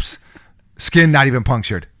 drops. Skin not even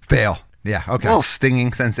punctured. Fail. Yeah. Okay. A little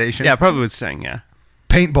stinging sensation. yeah, probably would sting. Yeah,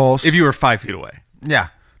 Paintballs. if you were 5 feet away, Yeah.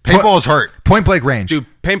 Paintballs hurt. Point blank range. dude.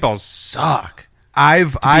 Paintballs suck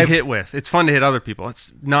I've to be hit with. It's fun to hit other people.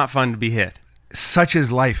 It's not fun to be hit. such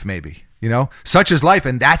is life, maybe. Such is life,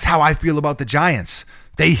 and that's how I feel about the Giants.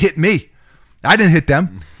 They hit me. I didn't hit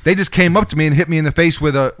them. They just came up to me and hit me in the face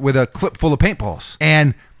with a clip full of paintballs,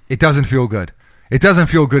 and it doesn't feel good. It doesn't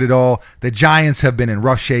feel good at all. The Giants have been in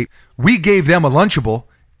rough shape. We gave them a Lunchable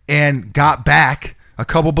and got back a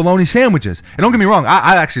couple bologna sandwiches. And don't get me wrong,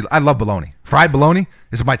 I love bologna. Fried bologna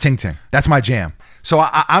is my ting-ting. That's my jam. So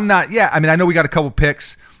I'm not. Yeah, I mean, I know we got a couple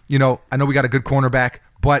picks. I know we got a good cornerback,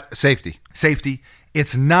 but Safety.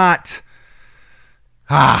 It's not.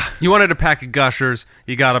 You wanted a pack of Gushers,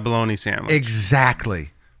 you got a bologna sandwich. Exactly.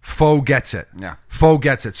 Fo gets it. Yeah. Fo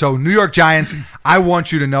gets it. So, New York Giants, I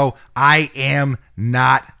want you to know I am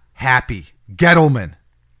not happy. Gettleman,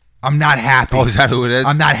 I'm not happy. Oh, is that who it is?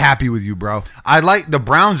 I'm not happy with you, bro. I like the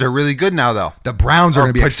Browns are really good now, though. The Browns are Or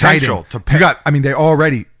going to be exciting. potential to pick. They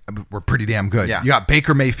already were pretty damn good. Yeah. You got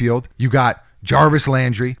Baker Mayfield. You got Jarvis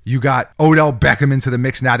Landry. You got Odell Beckham into the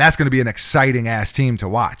mix now. That's going to be an exciting ass team to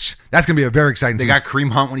watch. That's going to be a very exciting They team. got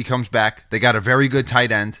Kareem Hunt when he comes back. They got a very good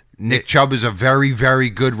tight end. Nick Chubb is a very,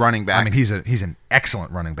 very good running back. I mean, he's an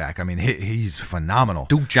excellent running back. I mean, he's phenomenal.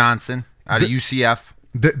 Duke Johnson out of UCF.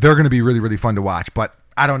 They're going to be really, really fun to watch. But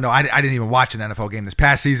I don't know. I didn't even watch an NFL game this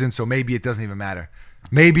past season, so maybe it doesn't even matter.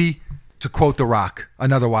 Maybe, to quote The Rock,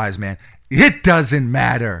 another wise man, it doesn't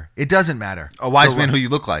matter. It doesn't matter. A wise man who you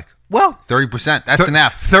look like. Well, 30%. That's an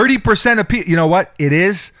F. 30% of people. You know what? It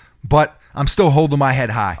is, but I'm still holding my head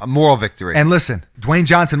high. A moral victory. And listen, Dwayne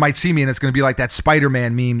Johnson might see me, and it's going to be like that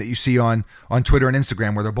Spider-Man meme that you see on Twitter and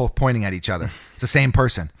Instagram where they're both pointing at each other. It's the same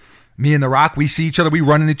person. Me and The Rock, we see each other. We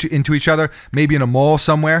run into each other, maybe in a mall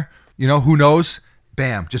somewhere. Who knows?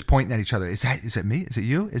 Bam, just pointing at each other. Is it me? Is it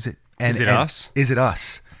you? Is it And, Is it us? Is it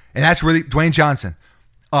us? And that's really Dwayne Johnson.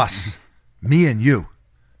 Us. Me and you.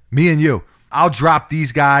 Me and you. I'll drop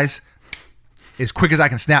these guys as quick as I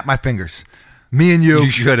can snap my fingers. Me and you. You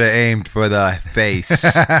should have aimed for the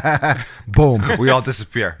face. Boom. We all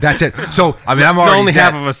disappear. That's it. So I mean, I'm already Only dead.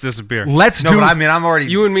 half of us disappear. let's No, do. but I mean, I'm already.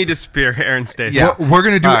 You and me disappear. Aaron stays. Yeah. We're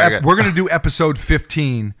gonna do. All right, good. We're gonna do episode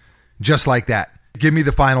 15 just like that. Give me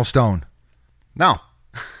the final stone. No.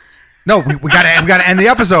 No, we gotta end the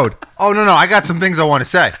episode. Oh, no. I got some things I want to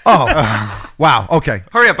say. Oh, wow. Okay.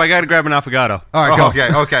 Hurry up! I gotta grab an affogato. All right.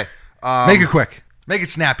 Go. Okay. Make it quick. Make it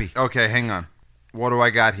snappy. Okay, hang on. What do I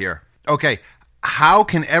got here? Okay. How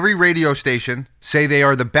can every radio station say they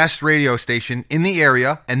are the best radio station in the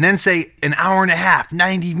area and then say an hour and a half,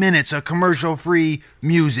 90 minutes of commercial-free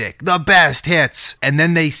music, the best hits, and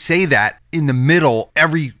then they say that in the middle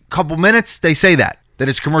every couple minutes, they say that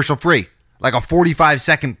it's commercial-free. Like a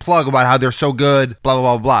 45-second plug about how they're so good, blah,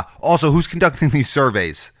 blah, blah, blah. Also, who's conducting these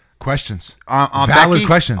surveys? Questions. Aunt Valid Becky?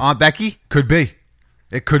 questions. Aunt Becky? Could be.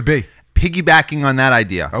 It could be. Piggybacking on that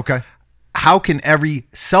idea. Okay. How can every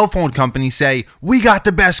cell phone company say, we got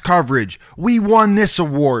the best coverage, we won this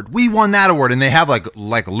award, we won that award, and they have like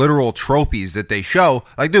literal trophies that they show?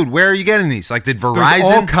 Like, dude, where are you getting these? Like, did There's Verizon?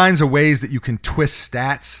 all kinds of ways that you can twist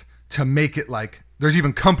stats to make it like, there's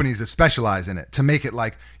even companies that specialize in it to make it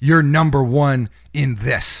like you're number one in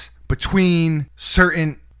this between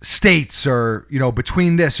certain states, or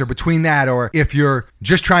between this or between that, or if you're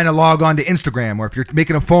just trying to log on to Instagram, or if you're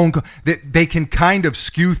making a phone call, they can kind of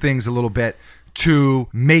skew things a little bit to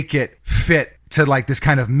make it fit to like this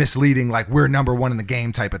kind of misleading, like we're number one in the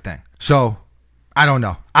game type of thing. So I don't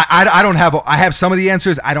know. I don't have. I have some of the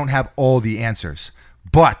answers. I don't have all the answers,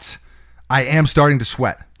 but I am starting to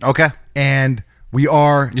sweat. Okay. And we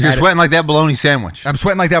are. You're sweating like that bologna sandwich. I'm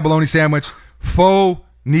sweating like that bologna sandwich. Foe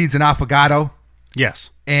needs an affogato. Yes.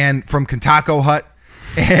 And from Kentucky Hut.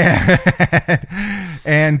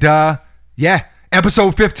 And yeah,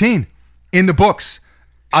 episode 15 in the books.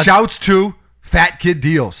 Shouts to Fat Kid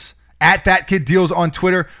Deals. At Fat Kid Deals on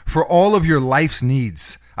Twitter for all of your life's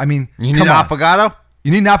needs. I mean, You need come an on. affogato?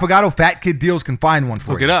 You need an affogato? Fat Kid Deals can find one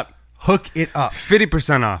for Hook you. it up. Hook it up.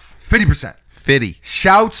 50% off. 50%. Fitty.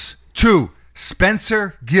 Shouts to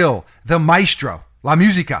Spencer Gill, the maestro, La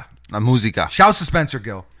Musica. La musica. Shouts to Spencer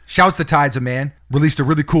Gill. Shouts to Tides of Man. Released a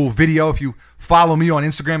really cool video. If you follow me on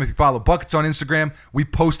Instagram, if you follow Buckets on Instagram, we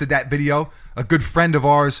posted that video. A good friend of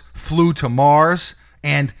ours flew to Mars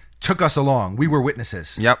and took us along. We were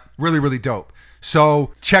witnesses. Yep. Really, really dope.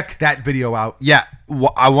 So check that video out. Yeah,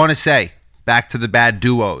 I want to say, back to the bad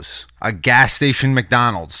duos. A gas station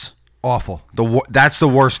McDonald's. Awful. That's the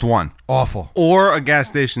worst one. Awful. Or a gas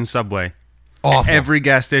station Subway. Awful. Every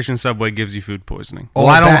gas station Subway gives you food poisoning. Or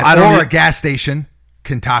Well, I don't or need- a gas station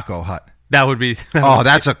Kentucky Hut. That would be. Oh,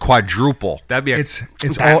 that's a quadruple. That'd be. It's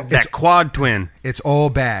that quad twin. It's all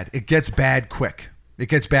bad. It gets bad quick. It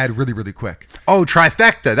gets bad really, really quick. Oh,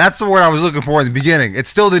 trifecta. That's the word I was looking for in the beginning. It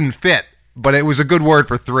still didn't fit, but it was a good word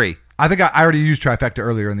for three. I think I already used trifecta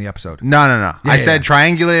earlier in the episode. No. I Yeah, said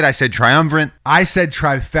triangulate. I said triumvirate. I said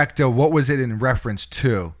trifecta. What was it in reference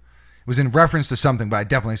to? It was in reference to something, but I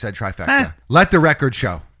definitely said trifecta. Let the record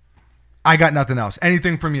show. I got nothing else.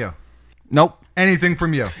 Anything from you? Nope. Anything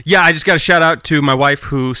from you? Yeah, I just got a shout out to my wife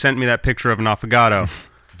who sent me that picture of an affogato.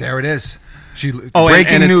 There it is. She. Oh,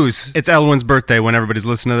 Breaking and news. It's Elwyn's birthday when everybody's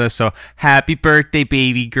listening to this. So happy birthday,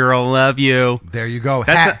 baby girl. Love you. There you go.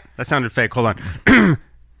 That sounded fake. Hold on.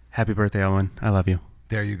 Happy birthday, Elwyn. I love you.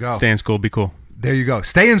 There you go. Stay in school. Be cool. There you go.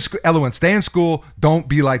 Stay in school, Elowen. Stay in school. Don't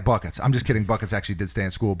be like Buckets. I'm just kidding. Buckets actually did stay in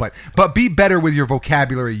school, but be better with your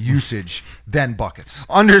vocabulary usage than Buckets.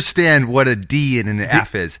 Understand what a D and an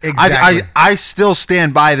F is. Exactly. I still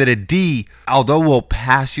stand by that a D, although will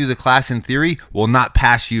pass you the class in theory, will not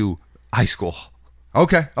pass you high school.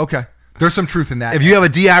 Okay. There's some truth in that. If you have a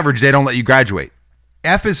D average, they don't let you graduate.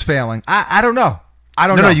 F is failing. I don't know. I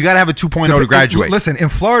don't No, know. you got to have a 2.0 to graduate. Listen, in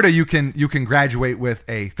Florida, you can graduate with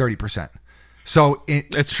a 30%. So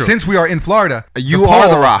It's true. Since we are in Florida, You are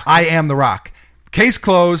the Rock. I am the Rock. Case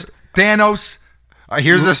closed. Thanos.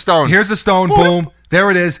 Here's the stone. Here's the stone. Boom.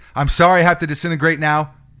 There it is. I'm sorry I have to disintegrate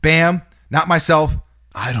now. Bam. Not myself.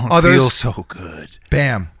 I don't Others. feel so good.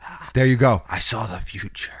 Bam. There you go. I saw the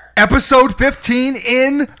future. Episode 15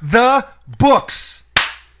 in the books.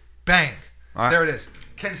 Bang. All right. There it is.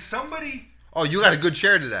 Can somebody... Oh, you got a good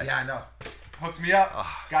chair today. Yeah, I know. Hooked me up.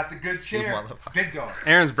 Got the good chair. motherfucker. Big dog.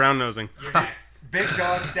 Aaron's brown nosing. You're next. Big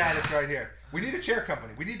dog status right here. We need a chair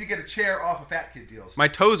company. We need to get a chair off of Fat Kid Deals. My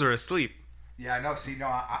toes are asleep. Yeah, I know. See, no,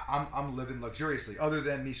 I'm living luxuriously. Other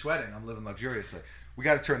than me sweating, I'm living luxuriously. We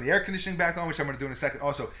got to turn the air conditioning back on, which I'm going to do in a second.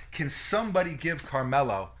 Also, can somebody give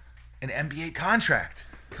Carmelo an NBA contract.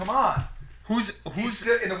 Come on. Who's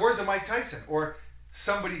Still, in the words of Mike Tyson, or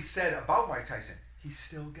somebody said about Mike Tyson, he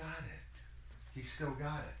still got it. He still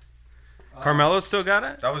got it. Carmelo still got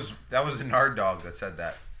it? that was the Nard Dog that said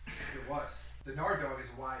that. It was. The Nard Dog is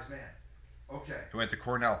a wise man. Okay. He went to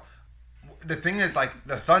Cornell. The thing is, like,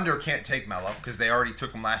 the Thunder can't take Melo because they already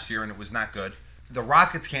took him last year and it was not good. The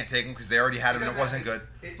Rockets can't take him because they already had him and it wasn't good.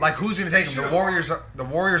 Like, who's going to take him? The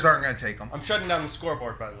Warriors aren't going to take him. I'm shutting down the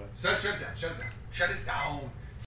scoreboard, by the way. Shut it down. Shut it down.